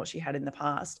side than what she had in the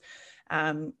past.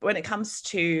 When it comes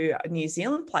to New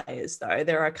Zealand players, though,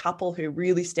 there are a couple who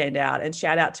really stand out. And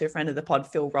shout out to a friend of the pod,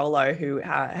 Phil Rollo, who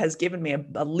has given me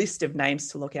a list of names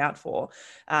to look out for,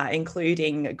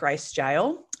 including Grace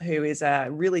Jail, who is a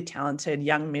really talented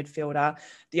young midfielder,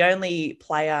 the only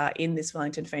player in this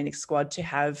Wellington Phoenix squad to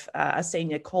have a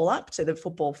senior call-up to the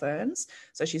football ferns.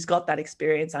 So she's got that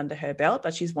experience under her belt,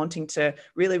 but she's wanting to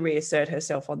really reassert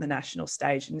herself on the national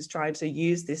stage and is trying to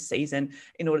use this season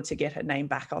in order to get her name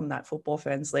back on that football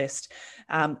ferns list.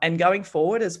 And going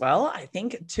forward as well, I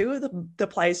think two of the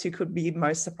players who could be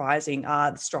most surprising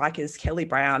are the strikers Kelly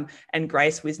Brown and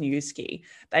Grace Wisniewski.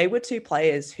 They were two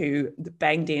players who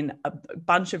banged in a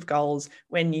bunch of goals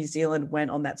when New Zealand went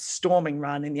on that storming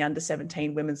run in the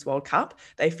Under-17 Women's World Cup.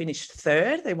 They finished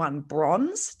third, they won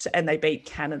bronze, and they beat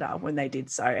Canada when they did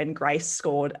so. And Grace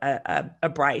scored a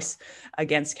brace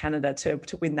against Canada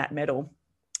to win that medal.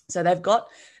 So they've got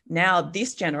now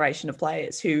this generation of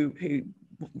players who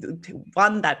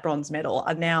won that bronze medal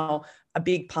are now a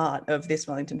big part of this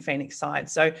Wellington Phoenix side.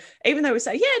 So even though we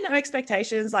say, yeah, no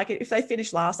expectations, like if they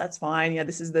finish last, that's fine. Yeah,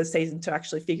 this is the season to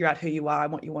actually figure out who you are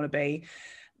and what you want to be.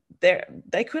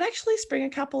 They could actually spring a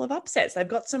couple of upsets. They've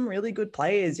got some really good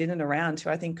players in and around who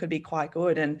I think could be quite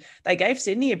good. And they gave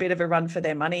Sydney a bit of a run for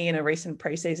their money in a recent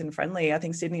preseason friendly. I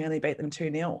think Sydney only beat them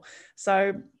 2-0.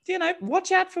 So,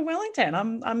 watch out for Wellington.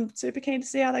 I'm super keen to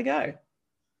see how they go.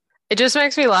 It just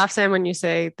makes me laugh, Sam, when you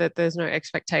say that there's no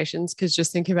expectations, because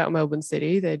just thinking about Melbourne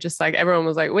City, they're just like, everyone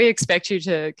was like, we expect you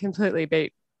to completely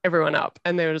beat everyone up.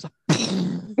 And they were just like,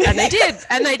 and they did.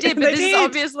 But this is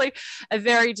obviously a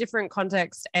very different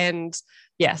context. And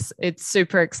yes, it's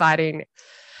super exciting.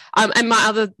 And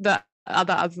the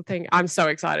other thing, I'm so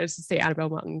excited to see Annabelle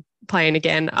Martin playing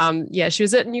again. She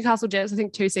was at Newcastle Jets, I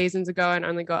think 2 seasons ago, and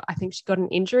I think she got an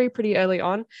injury pretty early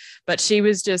on, but she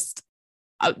was just,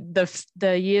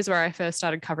 the years where I first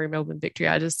started covering Melbourne Victory,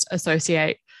 I just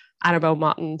associate Annabelle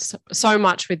Martin so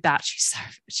much with that.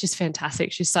 She's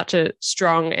fantastic. She's such a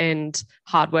strong and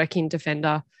hardworking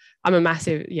defender. I'm a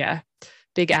massive,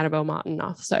 big Annabelle Martin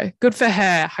nuff. So good for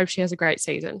her. Hope she has a great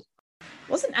season.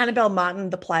 Wasn't Annabelle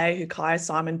Martin the player who Kaya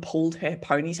Simon pulled her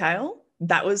ponytail?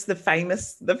 That was the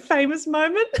famous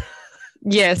moment.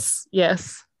 Yes. Yep.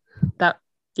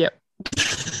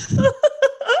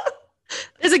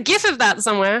 There's a gif of that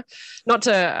somewhere. Not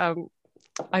to,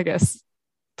 I guess,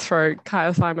 throw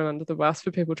Kyle Simon under the bus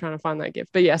for people trying to find that gif.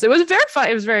 But yes, it was very fun.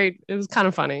 It was kind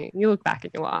of funny. You look back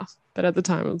and you laugh. But at the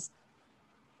time it was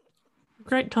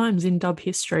great times in dub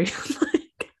history.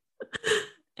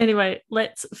 Anyway,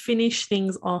 let's finish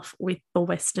things off with the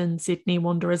Western Sydney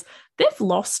Wanderers. They've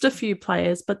lost a few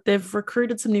players, but they've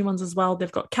recruited some new ones as well.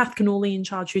 They've got Kath Cannuli in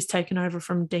charge, who's taken over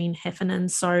from Dean Heffernan.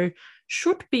 So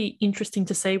should be interesting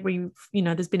to see.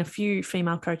 There's been a few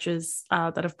female coaches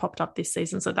that have popped up this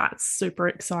season. So that's super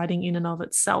exciting in and of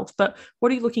itself. But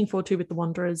what are you looking forward to with the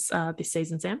Wanderers this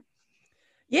season, Sam?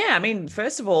 Yeah, I mean,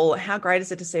 first of all, how great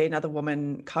is it to see another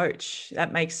woman coach?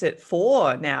 That makes it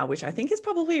 4 now, which I think is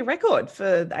probably a record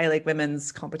for the A-League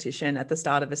women's competition at the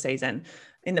start of a season.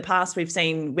 In the past, we've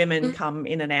seen women come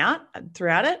in and out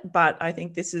throughout it, but I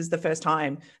think this is the first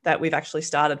time that we've actually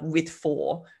started with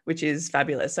 4, which is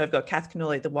fabulous. So we've got Kath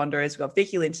Cannuli at the Wanderers, we've got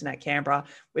Vicky Linton at Canberra,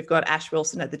 we've got Ash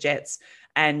Wilson at the Jets,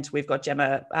 and we've got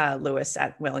Gemma Lewis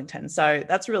at Wellington. So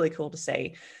that's really cool to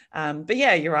see. But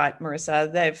yeah, you're right,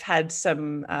 Marissa. They've had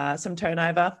some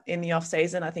turnover in the off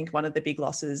season. I think one of the big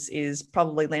losses is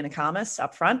probably Lena Karmas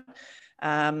up front.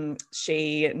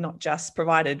 She not just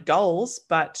provided goals,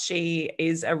 but she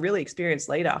is a really experienced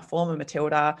leader, former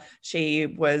Matilda. She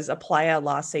was a player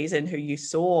last season who you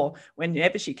saw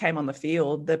whenever she came on the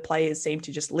field, the players seemed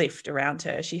to just lift around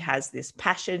her. She has this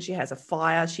passion. She has a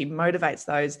fire. She motivates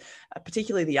those,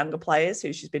 particularly the younger players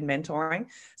who she's been mentoring.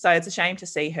 So it's a shame to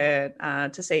see her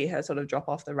sort of drop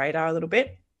off the radar a little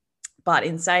bit. But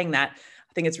in saying that,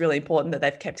 I think it's really important that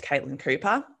they've kept Caitlin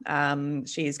Cooper.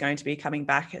 She is going to be coming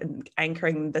back and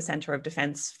anchoring the centre of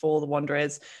defence for the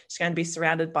Wanderers. She's going to be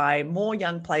surrounded by more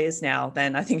young players now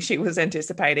than I think she was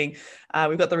anticipating.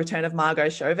 We've got the return of Margot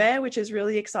Chauvert, which is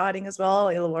really exciting as well.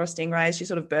 Illawarra Stingrays, she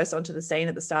sort of burst onto the scene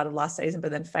at the start of last season,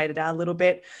 but then faded out a little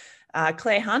bit.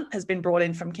 Claire Hunt has been brought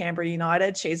in from Canberra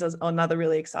United. She's another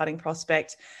really exciting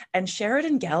prospect. And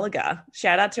Sheridan Gallagher,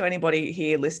 shout out to anybody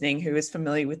here listening who is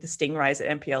familiar with the Stingrays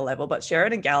at NPL level, but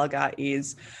Sheridan Gallagher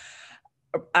is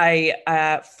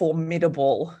a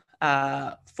formidable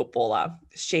footballer.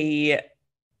 She,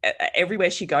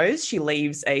 everywhere she goes, she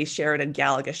leaves a Sheridan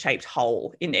Gallagher shaped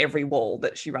hole in every wall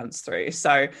that she runs through.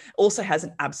 So also has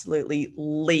an absolutely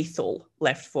lethal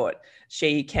left foot.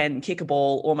 She can kick a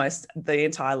ball almost the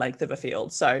entire length of a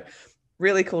field. So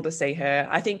really cool to see her.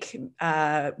 I think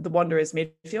the Wanderers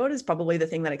midfield is probably the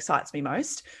thing that excites me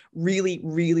most. Really,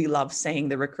 really love seeing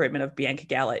the recruitment of Bianca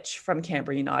Galich from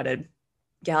Canberra United.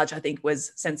 Galich, I think,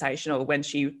 was sensational when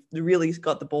she really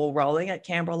got the ball rolling at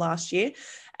Canberra last year.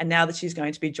 And now that she's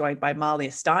going to be joined by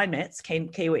Malia Steinmetz,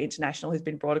 Kiwi international, who's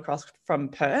been brought across from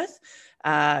Perth,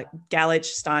 Galich,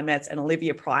 Steinmetz, and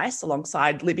Olivia Price,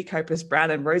 alongside Libby Copus-Brown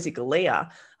and Rosie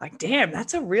Galea. Like, damn,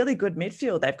 that's a really good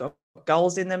midfield. They've got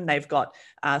goals in them. They've got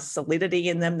solidity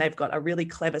in them. They've got a really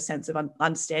clever sense of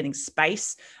understanding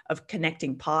space, of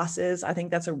connecting passes. I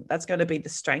think that's going to be the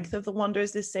strength of the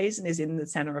Wanderers this season, is in the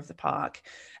centre of the park.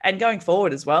 And going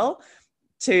forward as well,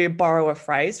 to borrow a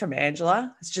phrase from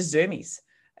Angela, it's just zoomies.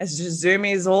 It's just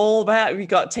zoomies all about. We've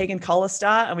got Tegan Collister,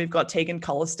 and we've got Tegan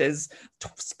Collister's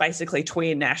basically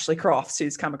twin, Ashley Crofts,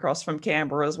 who's come across from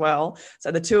Canberra as well.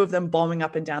 So the two of them bombing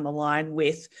up and down the line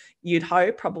with, you'd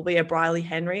hope, probably a Briley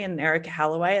Henry and Erica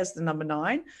Holloway as the number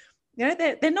 9. You know,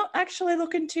 they're not actually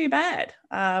looking too bad.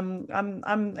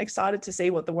 I'm excited to see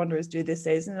what the Wanderers do this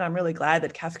season, and I'm really glad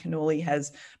that Kath Cannuli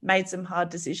has made some hard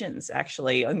decisions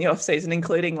actually on the off season,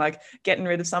 including like getting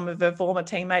rid of some of her former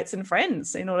teammates and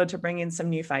friends in order to bring in some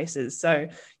new faces. So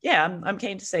yeah, I'm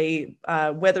keen to see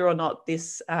whether or not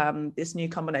this new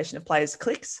combination of players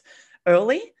clicks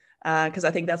early. Because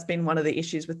I think that's been one of the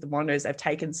issues with the Wanderers. They've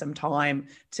taken some time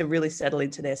to really settle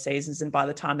into their seasons, and by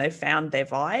the time they've found their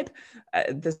vibe,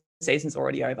 the season's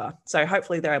already over. So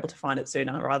hopefully they're able to find it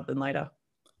sooner rather than later.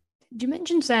 Did you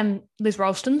mention Liz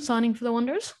Ralston signing for the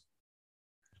Wanderers?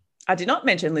 I did not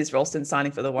mention Liz Ralston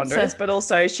signing for the Wanderers, but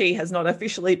also she has not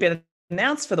officially been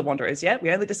announced for the Wanderers yet.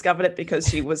 We only discovered it because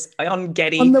she was on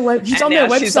Getty. She's on their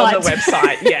website. She's on the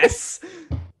website, yes.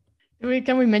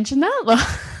 Can we mention that?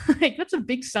 Like, that's a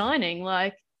big signing.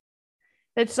 Like,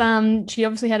 it's she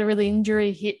obviously had a really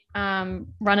injury hit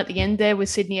run at the end there with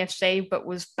Sydney FC, but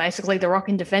was basically the rock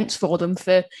in defence for them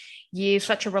for years.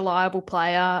 Such a reliable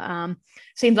player.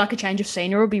 Seems like a change of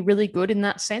scenery will be really good in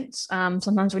that sense.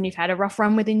 Sometimes when you've had a rough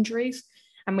run with injuries,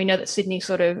 and we know that Sydney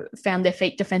sort of found their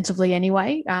feet defensively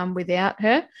anyway without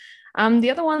her.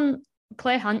 The other one,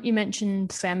 Claire Hunt, you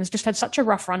mentioned, Sam, has just had such a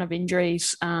rough run of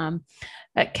injuries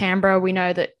at Canberra. We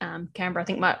know that Canberra, I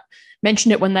think, might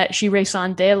mention it when she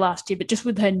re-signed there last year, but just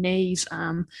with her knees,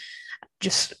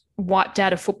 just wiped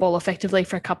out of football effectively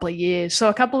for a couple of years. So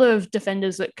a couple of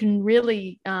defenders that can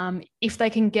really, if they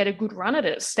can get a good run at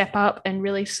it, step up and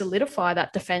really solidify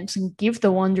that defence and give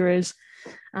the Wanderers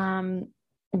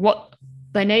what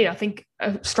they need. I think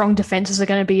strong defences are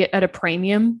going to be at a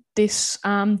premium this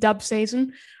dub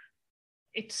season.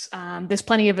 There's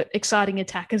plenty of exciting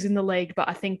attackers in the league, but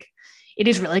I think it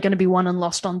is really going to be won and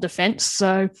lost on defence.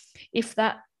 So if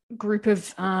that group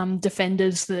of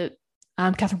defenders that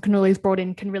Catherine Cannuli's brought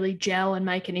in can really gel and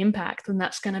make an impact, then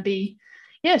that's going to be,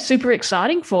 super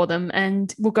exciting for them,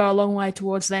 and will go a long way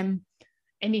towards them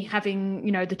having,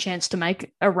 the chance to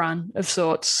make a run of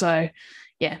sorts. So,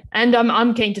 yeah, and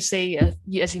I'm keen to see,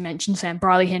 as you mentioned, Sam,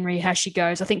 Briley Henry, how she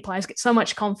goes. I think players get so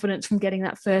much confidence from getting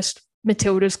that first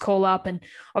Matilda's call up and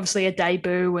obviously a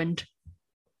debut, and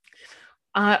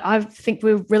I think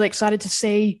we're really excited to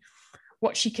see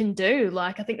what she can do.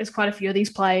 Like, I think there's quite a few of these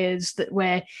players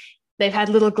where they've had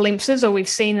little glimpses, or we've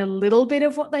seen a little bit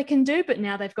of what they can do, but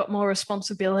now they've got more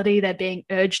responsibility. They're being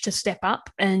urged to step up,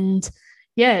 and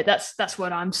that's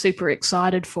what I'm super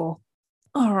excited for.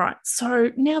 All right, so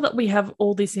now that we have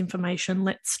all this information,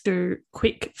 let's do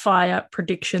quick fire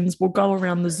predictions. We'll go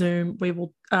around the Zoom. We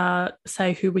will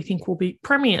say who we think will be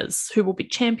premiers, who will be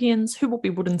champions, who will be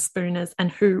wooden spooners,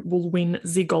 and who will win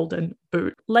the Golden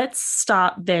Boot. Let's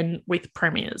start then with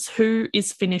premiers. Who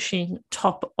is finishing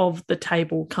top of the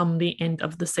table come the end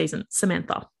of the season?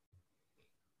 Samantha.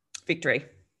 Victory.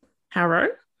 Harrow.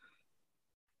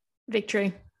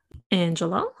 Victory.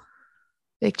 Angela.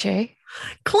 Victory.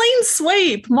 Clean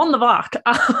sweep, mon the Vark.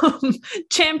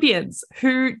 Champions,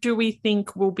 who do we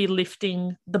think will be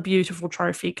lifting the beautiful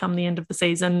trophy come the end of the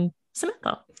season?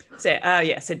 Samantha.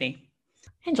 Sydney.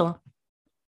 Angela.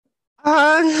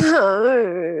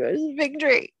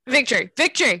 Victory.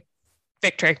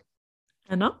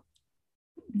 Anna.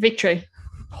 Victory.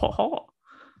 Ho ho.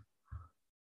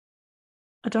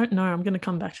 I don't know. I'm going to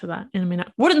come back to that in a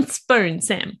minute. Wooden spoon,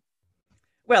 Sam.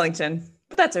 Wellington,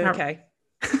 but that's okay.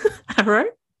 Arrow.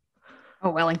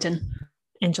 Oh, Wellington.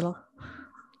 Angela.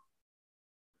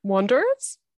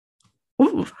 Wanderers.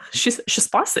 Ooh, she's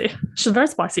spicy. She's very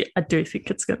spicy. I do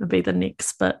think it's going to be the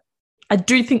Knicks, but I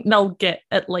do think they'll get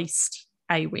at least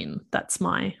a win. That's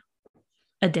my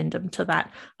addendum to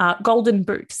that. Golden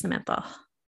boot, Samantha.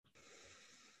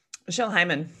 Michelle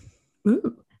Heyman.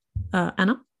 Ooh.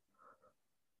 Anna.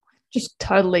 Just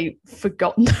totally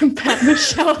forgotten about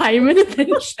Michelle Heyman. And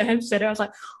then Sam said it. I was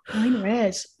like, Melina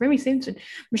Ayres, Remy Simpson.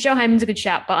 Michelle Heyman's a good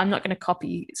shout, but I'm not going to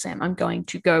copy Sam. I'm going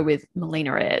to go with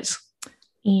Melina Ayres.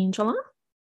 Angela.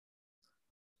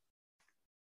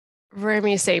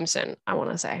 Remy Simpson, I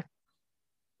want to say.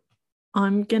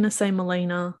 I'm going to say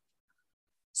Melina.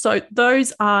 So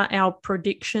those are our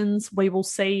predictions. We will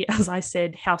see, as I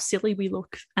said, how silly we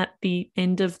look at the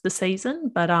end of the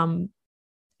season, but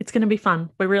it's going to be fun.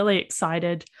 We're really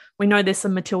excited. We know there's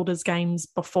some Matildas games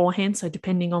beforehand, so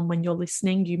depending on when you're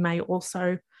listening, you may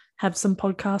also have some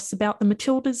podcasts about the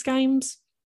Matildas games.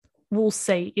 We'll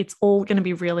see. It's all going to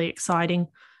be really exciting.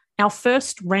 Our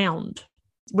first round,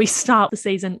 we start the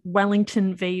season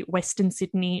Wellington v Western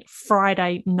Sydney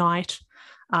Friday night.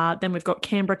 Then we've got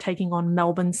Canberra taking on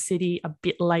Melbourne City a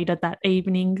bit later that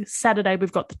evening. Saturday,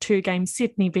 we've got the 2 games,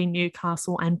 Sydney v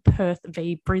Newcastle and Perth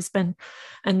v Brisbane.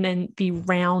 And then the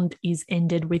round is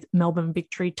ended with Melbourne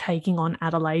Victory taking on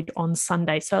Adelaide on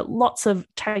Sunday. So lots of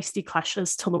tasty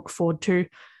clashes to look forward to.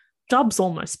 Dub's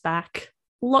almost back.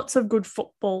 Lots of good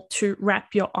football to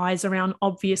wrap your eyes around.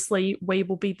 Obviously, we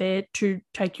will be there to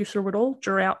take you through it all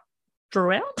throughout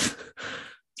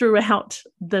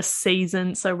the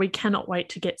season. So we cannot wait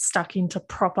to get stuck into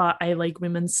proper A-League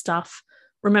women's stuff.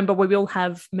 Remember, we will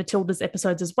have Matilda's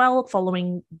episodes as well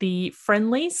following the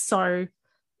friendlies. So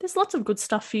there's lots of good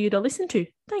stuff for you to listen to.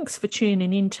 Thanks for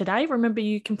tuning in today. Remember,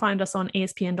 you can find us on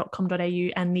espn.com.au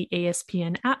and the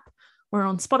ESPN app. We're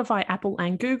on Spotify, Apple,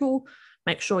 and Google.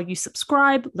 Make sure you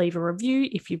subscribe, leave a review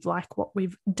if you've liked what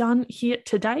we've done here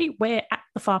today. We're at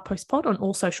the Far Post Pod on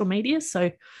all social media,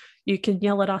 so you can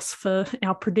yell at us for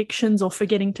our predictions or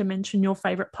forgetting to mention your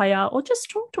favourite player, or just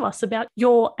talk to us about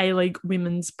your A-League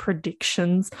women's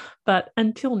predictions. But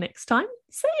until next time,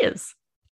 see yous.